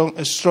 A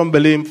strong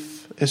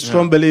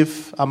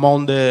belief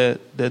among the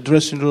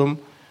dressing room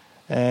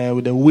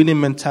with a winning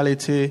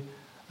mentality.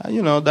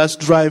 That's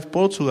drive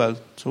Portugal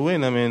to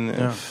win. I mean,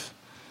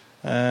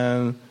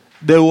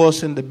 they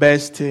wasn't the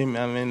best team.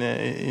 I mean,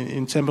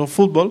 in terms of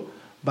football,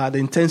 but the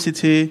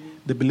intensity,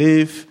 the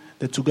belief,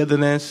 the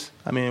togetherness.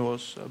 I mean, it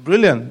was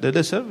brilliant. They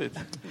deserve it.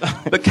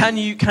 But can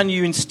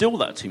you instill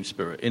that team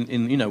spirit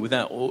in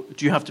without? Or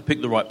do you have to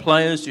pick the right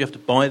players? Do you have to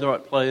buy the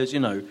right players?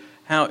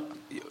 How?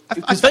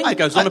 Because Wenger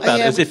goes on about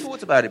it as if. I've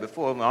thought about it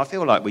before. I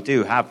feel like we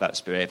do have that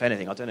spirit. If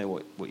anything, I don't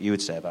know what you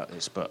would say about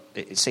this, but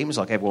it seems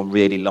like everyone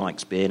really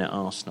likes being at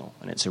Arsenal,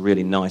 and it's a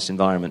really nice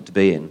environment to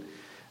be in.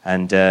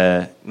 And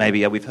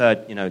maybe we've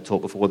heard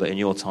talk before that in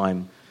your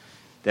time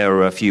there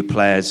were a few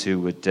players who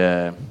would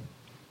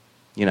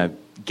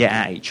get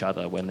at each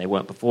other when they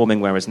weren't performing,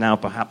 whereas now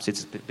perhaps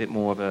it's a bit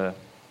more of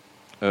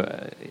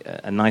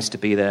a nice to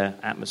be there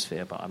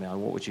atmosphere. But I mean,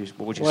 what would you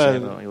say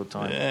about your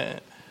time?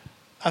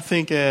 I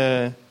think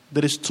there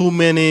is too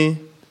many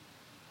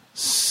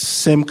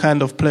same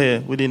kind of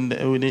player within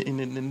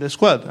the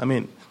squad. I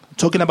mean,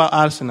 talking about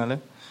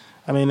Arsenal,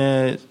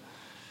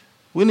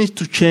 we need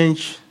to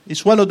change.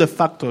 It's one of the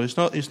factors.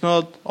 It's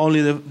not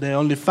only the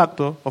only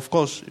factor. Of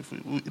course,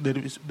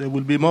 there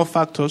will be more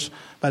factors,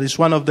 but it's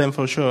one of them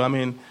for sure. I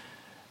mean,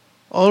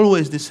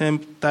 always the same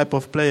type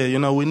of player.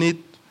 We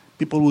need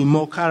people with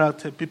more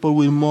character, people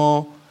with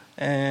more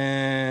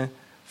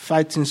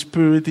fighting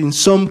spirit in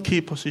some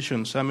key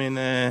positions. I mean,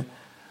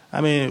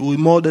 with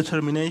more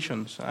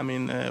determinations. I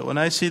mean, when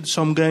I see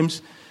some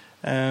games,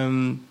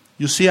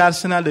 you see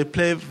Arsenal, they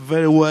play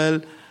very well,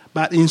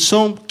 but in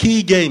some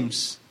key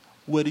games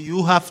where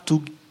you have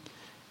to,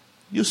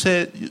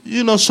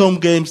 some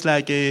games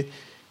like, if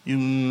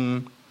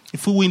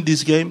we win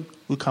this game,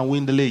 we can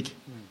win the league.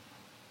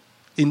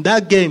 In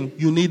that game,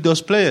 you need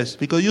those players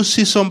because you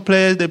see some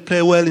players they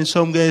play well in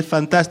some games,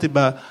 fantastic.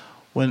 But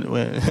when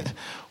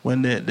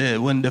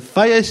the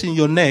fire is in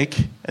your neck,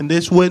 and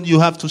that's when you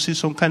have to see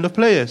some kind of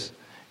players.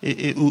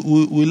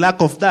 We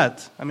lack of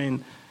that. I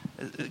mean,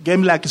 a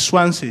game like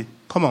Swansea,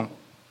 come on,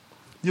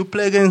 you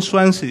play against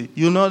Swansea,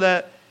 you know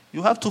that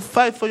you have to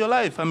fight for your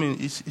life. I mean,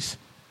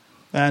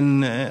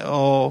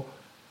 or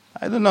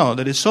I don't know.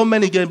 There is so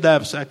many games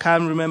that I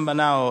can't remember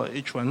now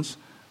each ones.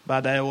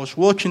 But I was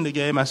watching the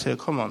game. I said,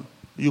 "Come on,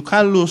 you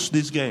can't lose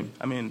this game.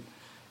 I mean,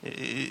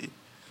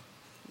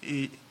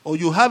 or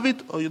you have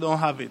it or you don't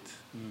have it.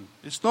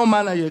 It's no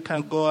manager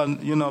can go and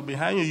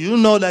behind you. You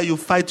know that you're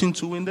fighting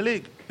to win the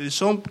league. There's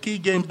some key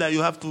games that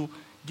you have to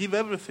give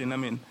everything. I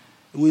mean,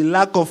 we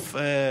lack of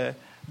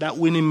that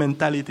winning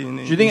mentality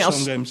in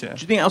some games. Yeah.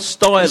 Do you think our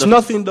style? It's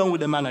nothing done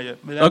with the manager.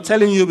 But I'm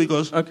telling you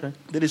because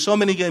there is so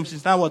many games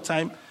in our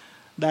time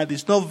that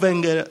it's not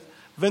Wenger.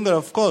 Wenger,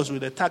 of course,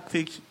 with the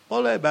tactics,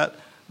 all that, but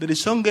there is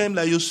some game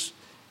that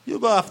you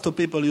go after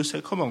people, you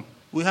say, come on,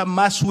 we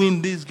must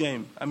win this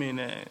game. I mean,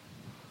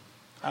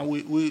 and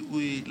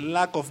we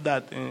lack of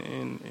that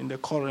in the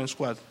current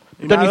squad,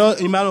 in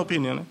my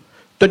opinion.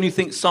 Don't you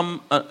think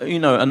some,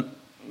 and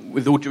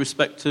with all due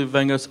respect to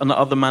Wenger and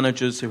other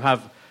managers who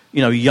have,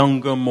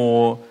 younger,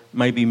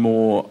 maybe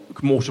more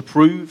to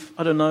prove,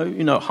 I don't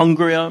know,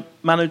 hungrier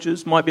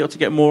managers might be able to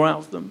get more out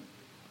of them?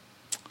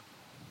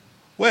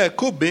 Well, it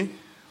could be,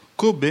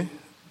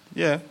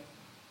 yeah.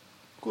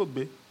 Could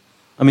be.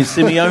 I mean,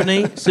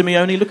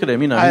 Simeone, look at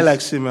him, I like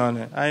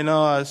Simeone. I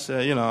know,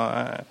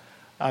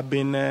 I've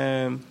been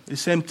the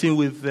same team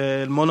with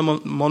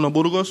Mono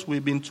Burgos.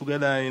 We've been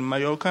together in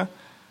Mallorca,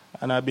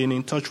 and I've been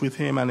in touch with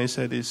him, and he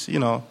said,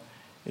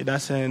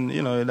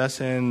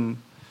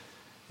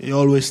 he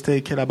always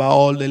take care about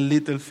all the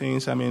little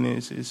things. I mean,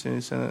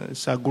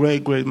 it's a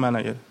great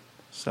manager.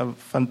 It's a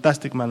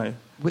fantastic manager.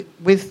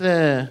 With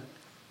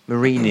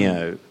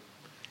Mourinho,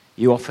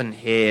 you often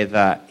hear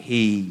that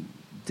he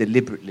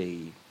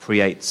deliberately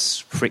creates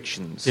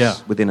frictions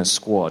within a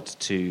squad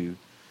to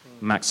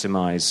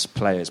maximise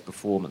players'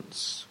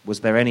 performance. Was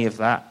there any of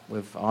that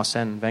with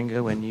Arsene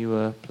Wenger when you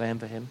were playing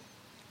for him?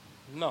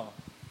 No.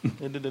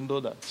 He didn't do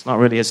that. It's not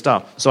really his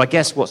style. So I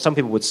guess what some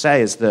people would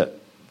say is that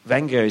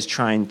Wenger is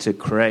trying to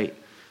create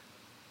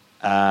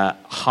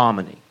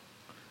harmony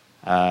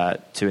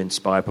to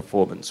inspire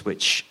performance,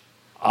 which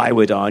I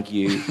would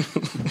argue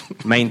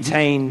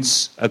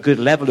maintains a good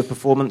level of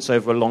performance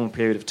over a long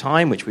period of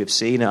time, which we've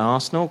seen at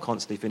Arsenal,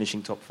 constantly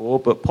finishing top four,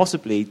 but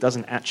possibly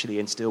doesn't actually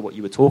instill what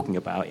you were talking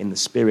about in the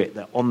spirit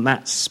that on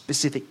that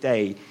specific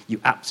day you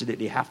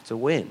absolutely have to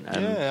win.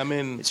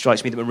 And it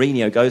strikes me that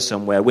Mourinho goes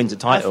somewhere, wins a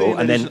title,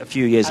 and then a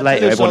few years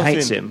later everyone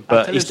hates him,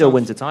 but he still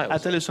wins a title. I'll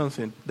tell you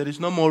something. There is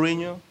no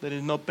Mourinho, there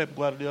is no Pep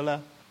Guardiola,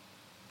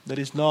 there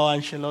is no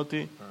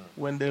Ancelotti.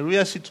 When the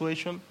real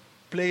situation,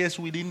 players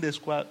within the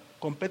squad,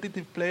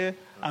 competitive player,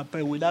 are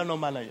played without no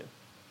manager.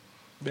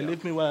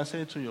 Believe me what I'm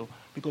saying to you.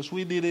 Because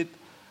we did it.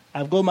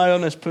 I've got my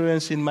own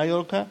experience in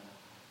Mallorca,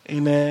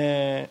 in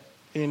a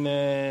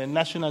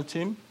national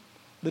team.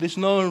 There is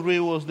no Henry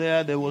was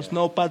there was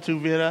no Patrick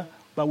Vieira,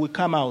 but we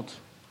come out.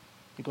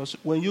 Because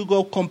when you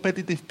go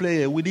competitive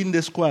player within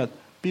the squad,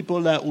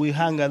 people that we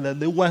hang at that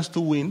they want to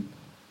win,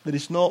 there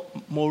is no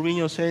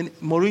Mourinho saying,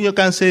 Mourinho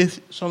can say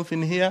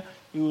something here,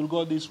 he will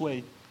go this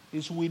way.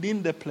 It's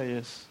within the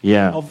players.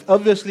 Yeah.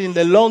 Obviously, in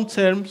the long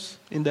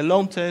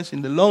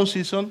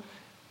season,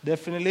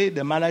 definitely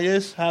the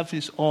managers have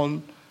his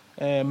own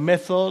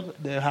method.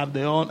 They have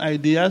their own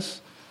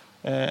ideas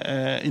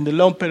in the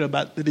long period.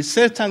 But there is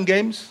certain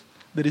games,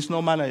 there is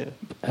no manager.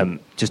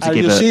 Just to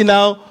give see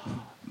now,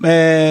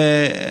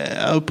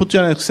 I'll put you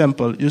an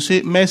example. You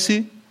see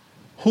Messi,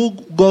 who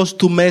goes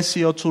to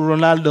Messi or to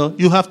Ronaldo,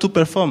 you have to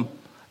perform.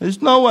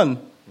 There's no one.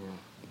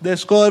 They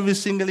score every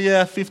single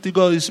year 50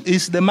 goals.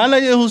 Is the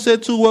manager who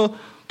said to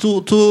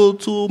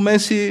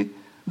Messi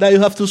that you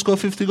have to score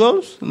 50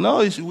 goals? No,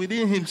 it's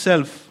within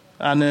himself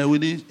and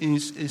within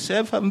his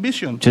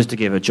self-ambition. Just to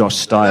give a Josh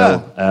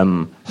style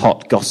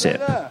hot gossip.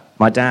 Yeah.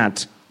 My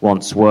dad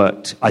once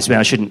worked, I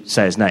shouldn't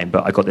say his name,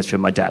 but I got this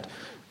from my dad.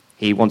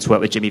 He once worked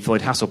with Jimmy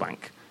Floyd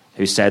Hasselbank,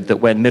 who said that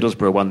when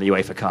Middlesbrough won the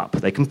UEFA Cup,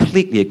 they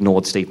completely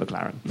ignored Steve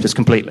McLaren. Just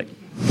completely.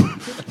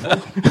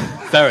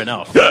 Fair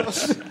enough.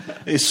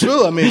 It's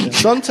true. I mean,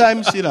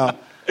 sometimes,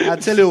 I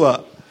tell you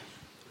what,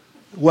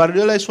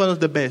 Guardiola is one of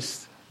the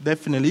best.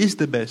 Definitely is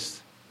the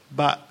best.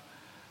 But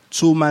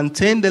to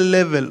maintain the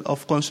level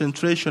of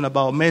concentration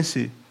about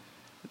Messi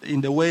in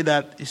the way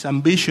that his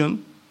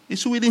ambition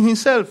is within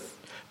himself.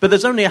 But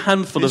there's only a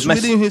handful of Messi.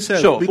 Within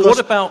himself. Sure, because but what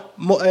about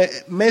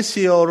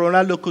Messi or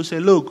Ronaldo could say,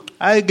 look,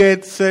 I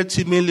get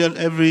 30 million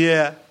every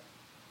year.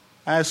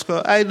 I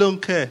score. I don't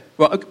care.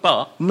 Well,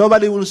 but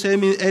nobody will say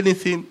me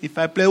anything. If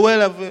I play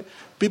well,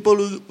 people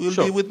will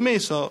be with me.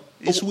 So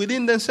it's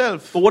within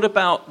themselves. But what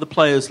about the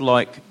players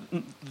like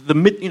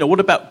what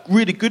about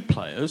really good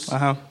players?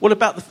 Uh-huh. What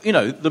about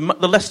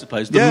the Leicester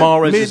players, the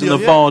Mahrezes and the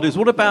Vardy's?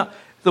 What about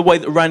the way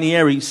that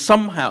Ranieri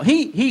somehow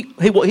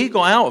what he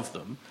got out of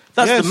them?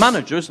 That's the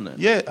manager, isn't it?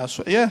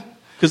 Yeah,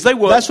 because they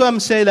were. That's why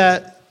I'm saying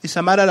that it's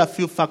a matter of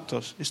few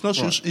factors. It's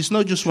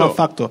not just one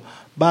factor.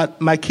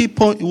 But my key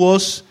point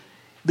was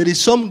there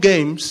is some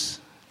games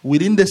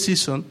within the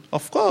season.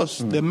 Of course,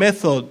 the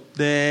method,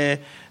 the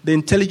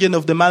intelligence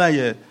of the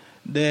manager.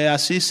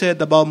 As he said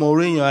about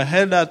Mourinho, I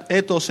heard that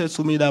Eto'o said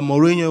to me that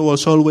Mourinho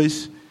was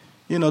always,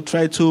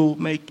 try to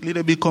make a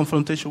little bit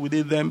confrontation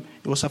within them.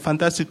 He was a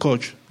fantastic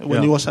coach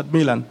when he was at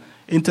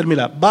Inter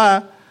Milan.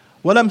 But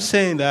what I'm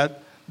saying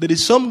that there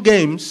is some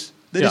games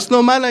there is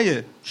no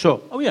manager.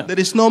 Sure. Oh yeah. There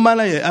is no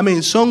manager. I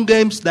mean, some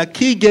games, the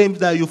key games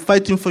that you're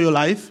fighting for your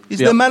life, is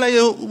the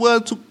manager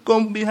to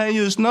come behind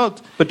you. Is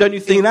not. But don't you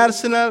think in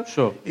Arsenal,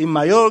 in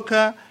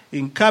Mallorca,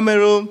 in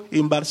Cameroon,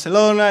 in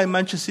Barcelona, in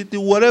Manchester City,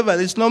 whatever,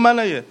 there's no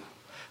manager.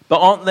 But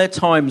aren't there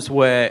times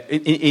where,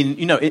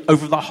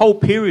 over the whole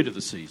period of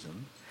the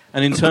season,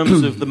 and in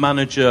terms of the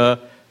manager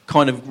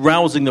kind of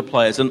rousing the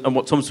players, and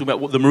what Tom's talking about,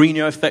 what the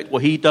Mourinho effect,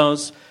 what he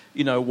does,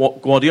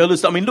 what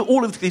Guardiola's done. I mean, look,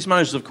 all of these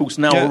managers, of course,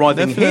 now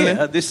arriving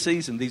here this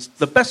season,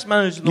 the best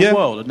managers in the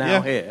world are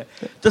now here.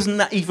 Doesn't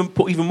that even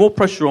put even more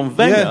pressure on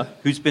Wenger,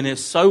 who's been here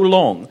so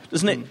long?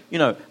 Doesn't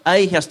it?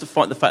 He has to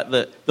fight the fact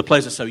that the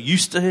players are so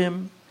used to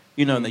him,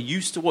 and they're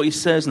used to what he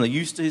says, and they're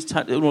used to his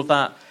tactics and all of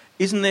that.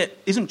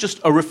 Isn't just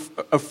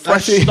a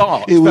fresh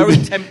start? It's very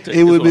tempting.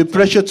 It will be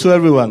pressure to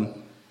everyone.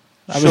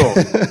 Sure.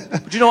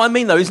 But do you know what I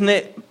mean, though? Isn't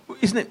it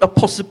a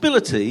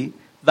possibility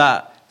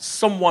that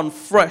someone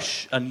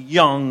fresh and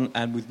young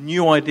and with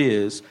new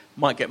ideas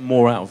might get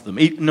more out of them?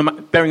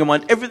 Bearing in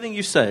mind everything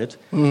you said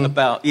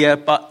about,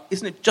 but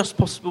isn't it just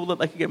possible that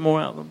they could get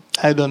more out of them?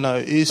 I don't know.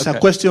 It's a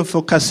question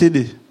for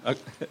Cassidy.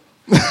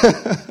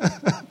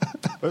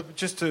 But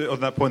just on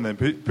that point then,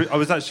 I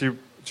was actually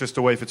just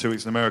away for 2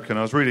 weeks in America, and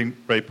I was reading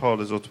Ray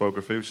Parlour's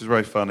autobiography, which is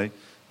very funny.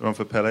 The one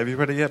for Pele. Have you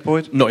read it yet,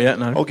 Boyd? Not yet,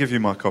 no. I'll give you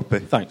my copy.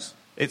 Thanks.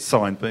 It's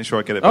signed, but make sure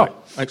I get it back.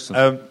 Oh,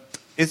 excellent.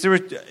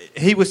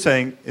 He was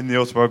saying in the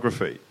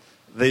autobiography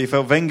that he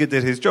felt Wenger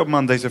did his job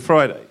Monday to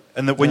Friday,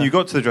 and that when you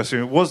got to the dressing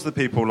room, it was the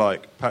people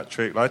like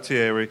Patrick, like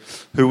Thierry,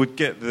 who would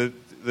get the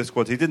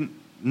squad. He didn't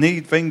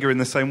need Wenger in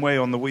the same way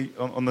on the week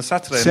on the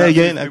Saturday. Say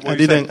again, I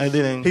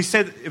didn't. He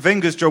said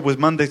Wenger's job was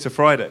Monday to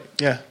Friday.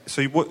 Yeah.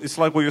 So it's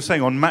like what you're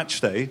saying on match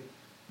day.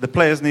 The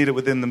players need it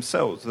within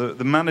themselves.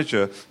 The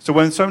manager. So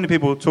when so many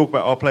people talk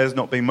about our players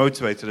not being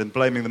motivated and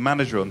blaming the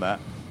manager on that,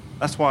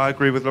 that's why I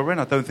agree with Lauren.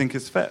 I don't think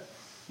it's fair.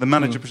 The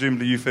manager,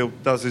 presumably, you feel,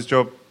 does his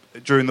job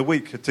during the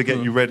week to get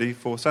you ready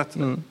for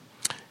Saturday.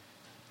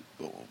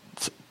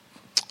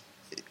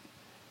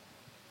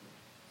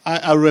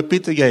 I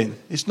repeat again.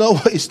 It's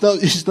not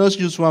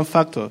just one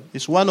factor.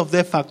 It's one of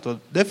their factors.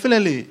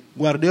 Definitely,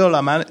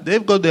 Guardiola, man,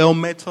 they've got their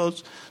own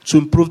methods to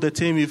improve the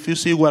team. If you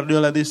see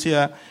Guardiola this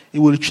year, he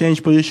will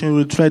change position. He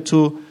will try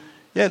to,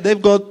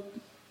 they've got.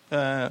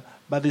 But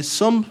there's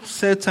some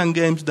certain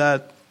games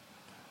that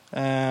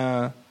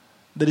there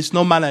is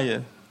no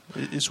manager.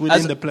 It's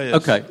within the players.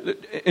 Okay.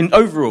 And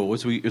overall,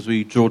 as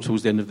we draw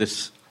towards the end of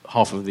this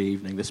half of the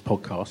evening, this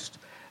podcast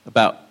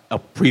about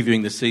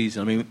previewing the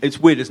season. I mean, it's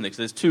weird, isn't it? Because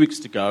there's 2 weeks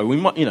to go.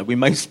 We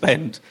may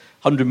spend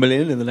 100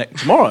 million in the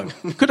next tomorrow.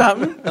 Could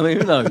happen. I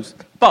mean, who knows?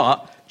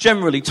 But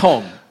generally,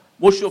 Tom,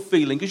 what's your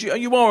feeling? Because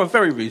you are a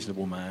very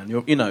reasonable man.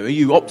 Are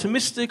you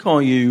optimistic?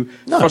 Are you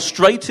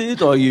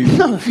frustrated? Are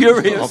you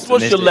furious?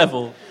 What's your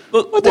level?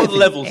 What are the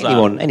levels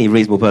at? Any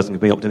reasonable person can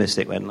be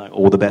optimistic when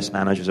all the best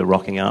managers are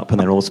rocking up and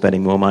they're all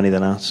spending more money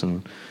than us,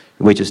 and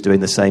we're just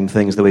doing the same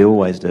things that we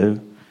always do.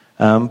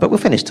 But we'll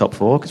finish top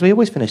 4 because we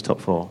always finish top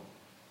 4.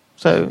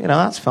 So,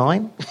 that's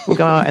fine. We'll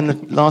go out in the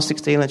last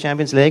 16 in the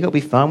Champions League. It'll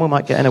be fun. We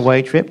might get an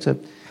away trip to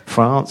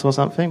France or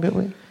something, but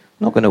we're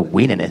not going to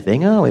win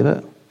anything, are we?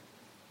 But,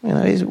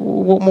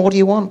 what more do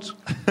you want?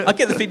 I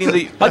get the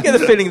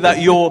feeling that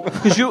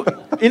because you're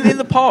in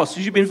the past,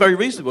 you've been very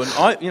reasonable, and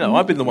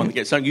I've been the one that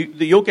gets saying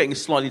you're getting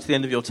slightly to the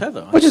end of your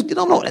tether.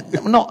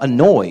 I'm not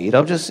annoyed.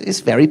 It's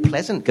very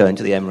pleasant going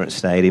to the Emirates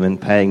Stadium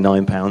and paying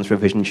 £9 for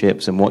fish and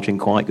chips and watching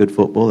quite good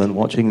football and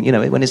watching,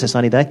 when it's a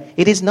sunny day.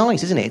 It is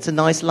nice, isn't it? It's a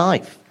nice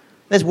life.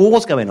 There's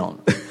wars going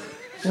on.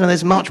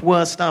 There's much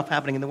worse stuff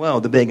happening in the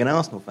world than being an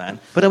Arsenal fan.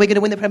 But are we going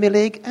to win the Premier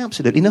League?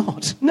 Absolutely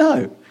not.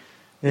 No.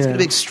 It's going to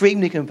be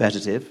extremely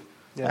competitive.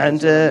 Yeah,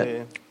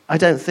 and I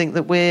don't think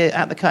that we're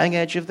at the cutting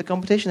edge of the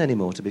competition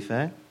anymore, to be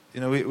fair.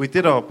 We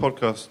did our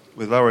podcast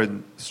with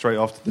Lauren straight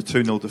after the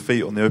 2-0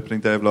 defeat on the opening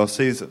day of last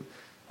season.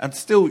 And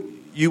still,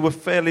 you were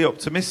fairly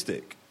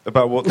optimistic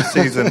about what the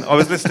season... I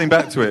was listening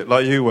back to it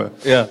like you were.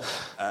 Yeah.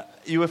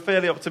 You were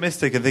fairly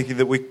optimistic and thinking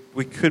that we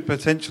could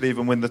potentially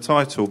even win the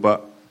title,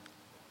 but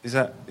is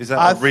that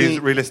a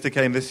realistic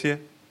aim this year?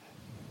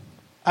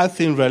 I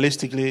think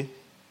realistically,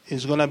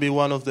 it's going to be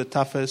one of the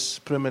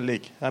toughest Premier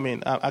League. I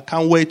mean, I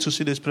can't wait to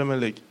see this Premier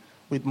League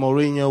with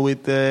Mourinho,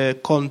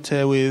 with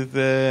Conte, with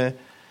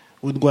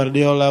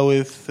Guardiola,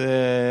 with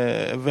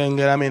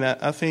Wenger. I mean,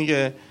 I think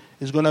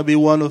it's going to be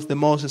one of the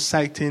most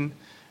exciting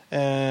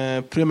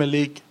Premier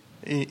League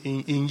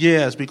in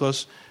years,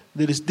 because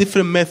there is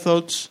different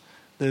methods.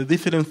 There are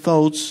different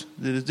thoughts.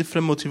 There is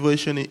different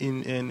motivation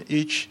in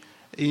each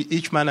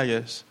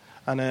managers.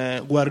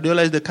 And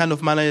Guardiola is the kind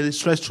of manager that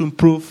tries to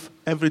improve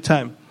every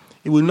time.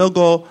 He will not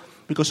go,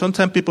 because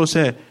sometimes people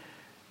say,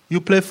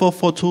 you play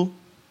 4-4-2,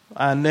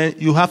 and then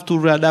you have to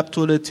readapt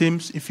to other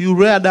teams. If you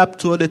readapt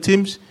to other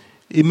teams,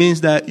 it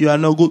means that you are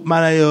not good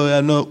manager or you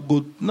are not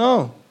good.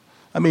 No.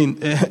 I mean,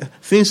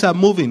 things are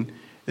moving.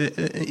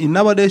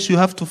 Nowadays, you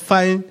have to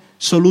find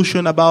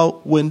solution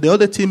about when the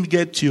other team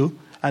get you,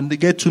 and they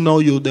get to know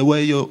you the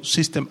way your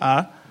system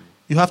are,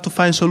 you have to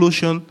find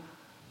solution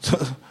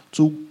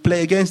to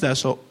play against that.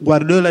 So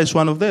Guardiola is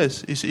one of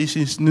those.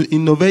 He's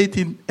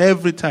innovating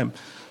every time.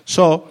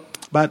 So,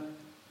 but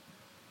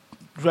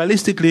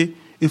realistically,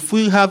 if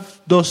we have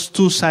those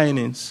 2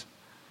 signings,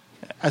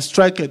 a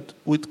striker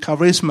with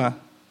charisma,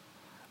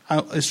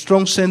 a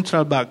strong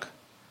central back,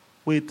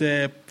 with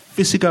a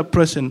physical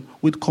presence,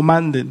 with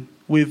commanding,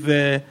 with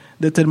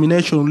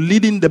determination,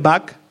 leading the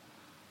back,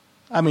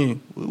 I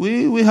mean,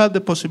 we have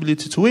the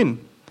possibility to win.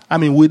 I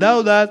mean,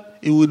 without that,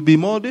 it would be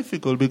more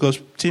difficult because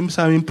teams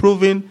are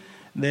improving,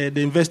 they're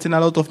investing a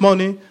lot of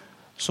money.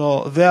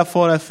 So,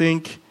 therefore, I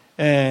think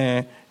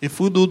if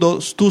we do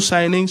those 2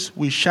 signings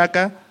with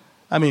Xhaka,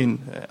 I mean,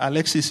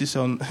 Alexis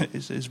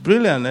is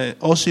brilliant.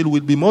 Ozil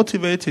will be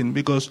motivating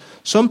because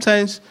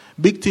sometimes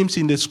big teams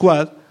in the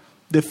squad,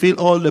 they feel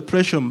all the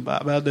pressure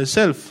about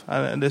themselves.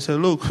 And they say,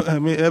 look, I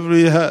mean,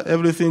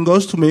 everything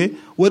goes to me.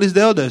 Where is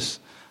the others?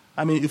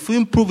 I mean, if we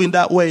improve in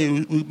that way,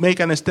 we make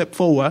a step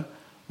forward,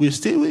 we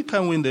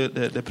can win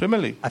the Premier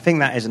League. I think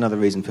that is another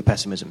reason for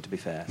pessimism, to be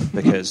fair,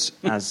 because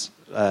as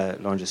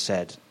Lauren just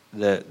said,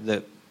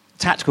 the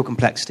tactical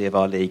complexity of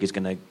our league is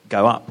going to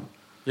go up.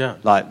 Yeah.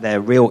 Like,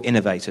 they're real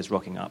innovators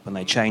rocking up, and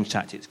they change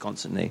tactics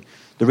constantly.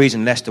 The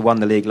reason Leicester won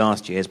the league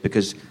last year is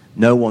because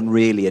no one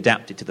really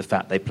adapted to the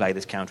fact they play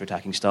this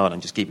counter-attacking style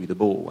and just give you the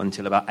ball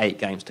until about 8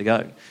 games to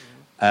go.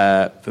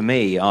 For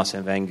me,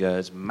 Arsene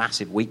Wenger's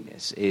massive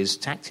weakness is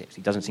tactics.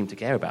 He doesn't seem to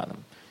care about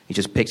them. He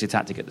just picks a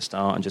tactic at the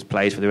start and just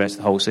plays for the rest of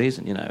the whole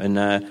season, And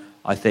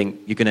I think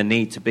you're going to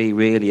need to be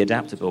really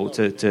adaptable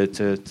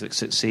to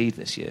succeed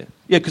this year.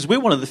 Yeah, because we're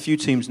one of the few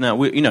teams now.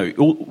 We're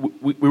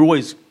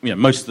always,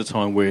 most of the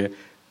time we're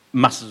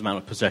massive amount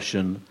of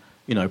possession,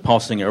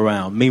 passing it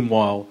around.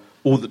 Meanwhile,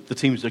 all the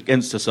teams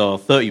against us are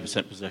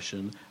 30%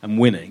 possession and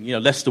winning. You know,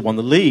 Leicester won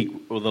the league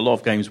with a lot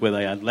of games where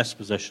they had less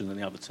possession than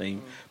the other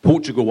team.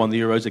 Portugal won the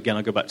Euros. Again,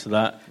 I go back to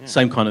that. Yeah.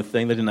 Same kind of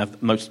thing. They didn't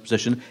have most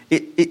possession.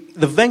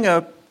 The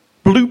Wenger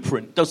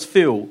blueprint does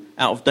feel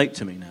out of date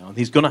to me now. And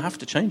he's going to have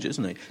to change it,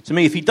 isn't he? To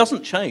me, if he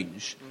doesn't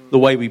change the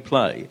way we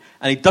play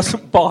and he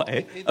doesn't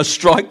buy a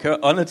striker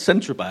and a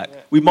centre-back,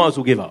 we might as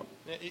well give up.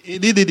 He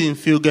did it in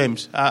few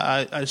games.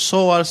 I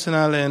saw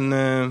Arsenal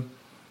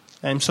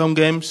in some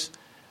games.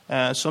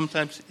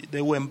 Sometimes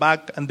they went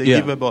back and they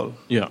give a ball.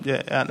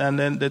 And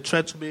then they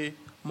try to be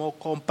more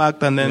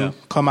compact and then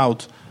come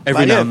out.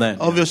 Every now and then.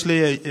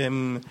 Obviously,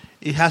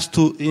 he has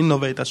to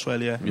innovate as well.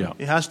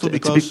 He has to,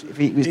 because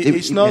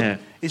it's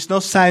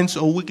not signs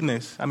of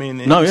weakness. I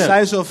mean,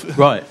 signs of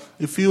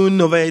if you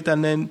innovate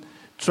and then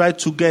try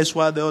to guess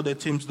what the other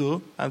teams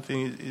do, I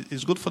think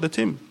it's good for the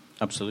team.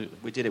 Absolutely.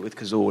 We did it with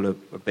Cazorla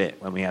a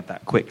bit when we had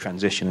that quick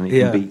transition and he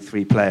can beat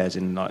three players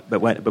in but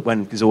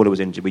when Cazorla was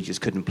injured, we just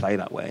couldn't play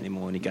that way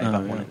anymore and he gave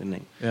up on it, didn't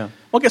he? Yeah.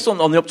 Well, I guess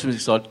on the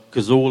optimistic side,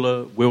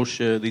 Cazorla,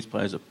 Wilshere, these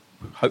players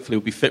hopefully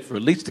will be fit for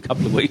at least a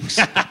couple of weeks.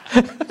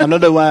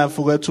 Another one I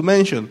forgot to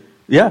mention.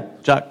 Yeah,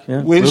 Jack.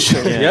 Yeah.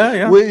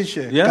 Wilshere.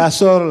 Wilshere.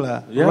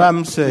 Cazorla.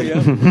 Ramsey. I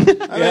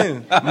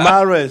mean,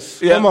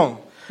 Mahrez. Come on.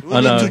 We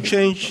need to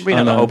change. Bring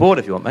on the whole board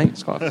if you want,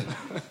 mate.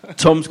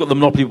 Tom's got the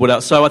monopoly board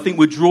out, so I think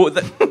we'll draw.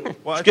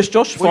 I guess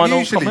Josh,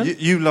 final comment.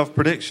 You love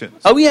predictions.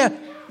 Oh yeah,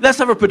 let's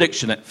have a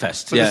prediction at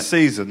Fest for the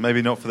season,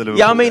 maybe not for the Liverpool.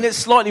 Yeah, I mean it's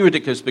slightly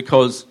ridiculous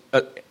because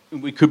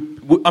we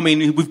could. I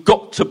mean, we've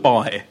got to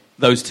buy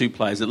those two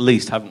players at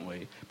least, haven't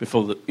we?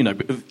 Before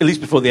at least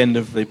before the end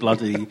of the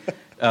bloody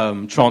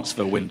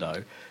transfer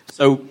window.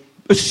 So.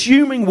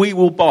 Assuming we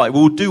will buy,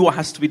 we'll do what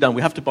has to be done.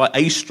 We have to buy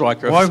a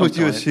striker. Why would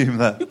you assume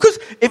that? Because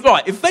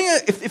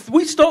if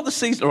we start the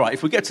season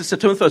if we get to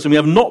September 1st and we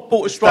have not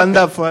bought a striker, stand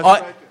up for a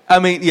striker. I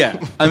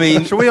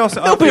mean, shall we ask?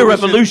 There'll be a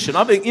revolution.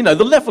 I mean, the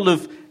level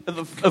of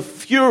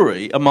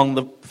fury among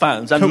the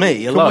fans and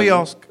me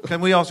alone.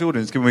 Can we ask the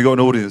audience? Given we got an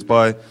audience,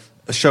 by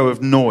a show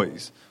of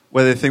noise,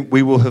 where they think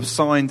we will have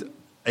signed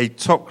a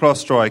top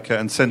class striker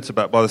and centre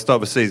back by the start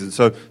of the season.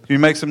 So, can you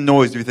make some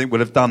noise? Do you think we'll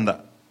have done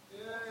that?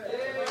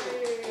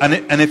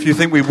 And if you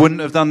think we wouldn't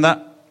have done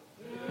that,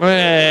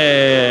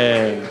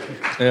 there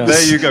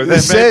you go.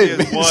 There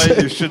maybe is why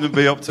you shouldn't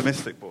be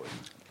optimistic, boys.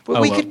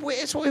 Well,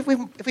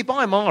 if we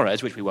buy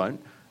Mahrez, which we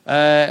won't,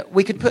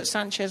 we could put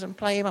Sanchez and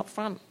play him up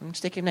front and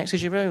stick him next to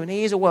Giroud. And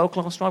he is a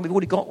world-class striker. We've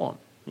already got one.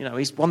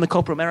 He's won the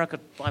Copa America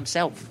by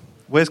himself.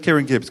 Where's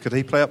Kieran Gibbs? Could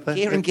he play up there?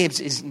 Kieran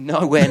Gibbs is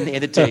nowhere near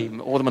the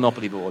team or the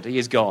Monopoly board. He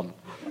is gone.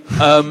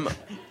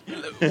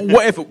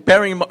 Whatever,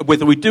 bearing in mind,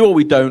 whether we do or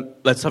we don't,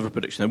 let's have a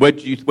prediction. Where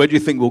do you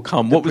think we'll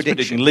come? What was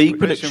prediction? League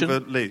prediction? For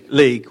league.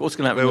 League. What's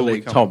going to happen in the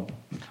league? Tom?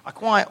 I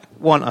quite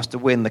want us to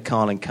win the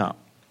Carling Cup.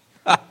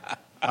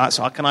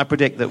 So can I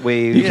predict that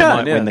we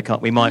might win the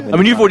Cup? We might win. I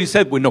mean, you've already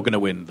said we're not going to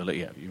win the league.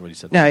 Yeah, you already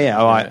said that. No,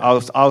 all right.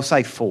 I'll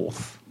say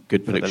fourth.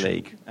 Good prediction. For the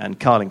league. And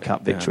Carling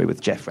Cup victory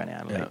with Jeff Rennie.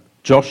 Yeah.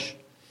 Josh?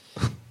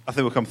 I think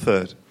we'll come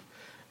third.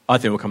 I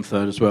think we'll come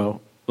third as well.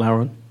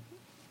 Lauren?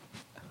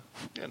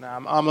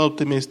 I'm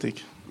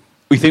optimistic.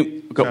 We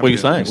think, what are you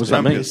saying? What does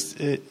that mean?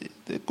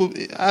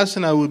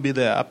 Arsenal will be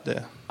there, up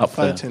there.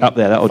 Fighting. Up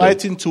there, that'll do.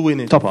 Fighting to win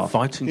it. Top half.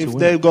 Fighting to win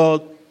it.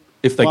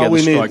 If they get the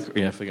striker.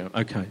 Yeah, if they go.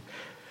 Okay.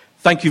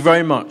 Thank you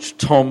very much,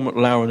 Tom,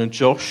 Lauren and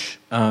Josh.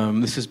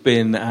 This has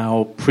been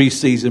our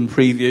pre-season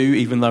preview,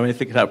 even though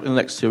anything could happen in the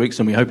next 2 weeks,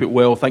 and we hope it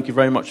will. Thank you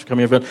very much for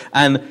coming over.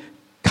 And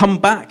come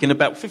back in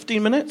about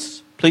 15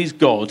 minutes, please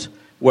God,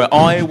 where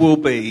I will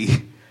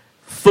be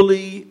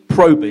fully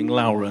probing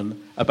Lauren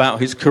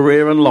about his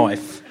career and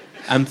life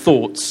and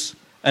thoughts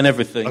and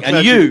everything.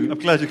 I'm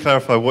glad you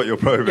clarified what you're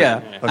probing. Yeah,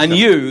 okay. And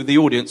you, the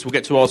audience, will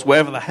get to ask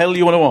whatever the hell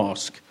you want to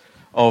ask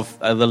of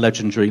the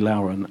legendary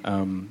Lauren.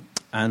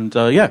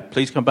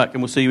 Please come back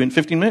and we'll see you in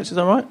 15 minutes. Is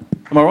that right?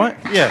 Am I right?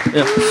 Yeah.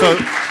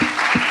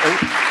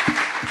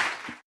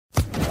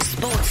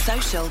 Sports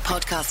Social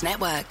Podcast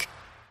Network.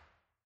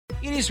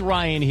 It is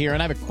Ryan here,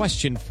 and I have a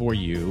question for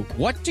you.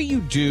 What do you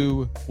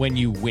do when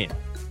you win?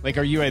 Like,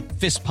 are you a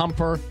fist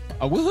pumper,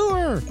 a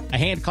woohooer, a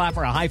hand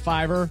clapper, a high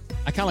fiver?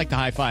 I kind of like the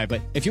high five,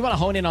 but if you want to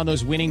hone in on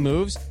those winning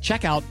moves,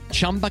 check out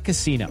Chumba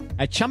Casino.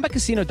 At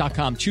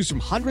ChumbaCasino.com, choose from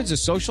hundreds of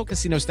social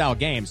casino-style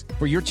games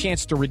for your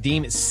chance to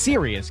redeem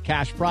serious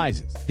cash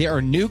prizes. There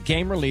are new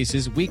game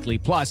releases weekly,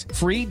 plus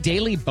free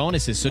daily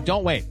bonuses, so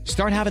don't wait.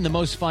 Start having the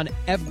most fun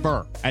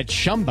ever at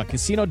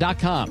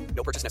ChumbaCasino.com.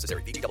 No purchase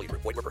necessary. VGW.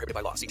 Void where prohibited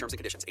by law. See terms and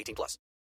conditions. 18+.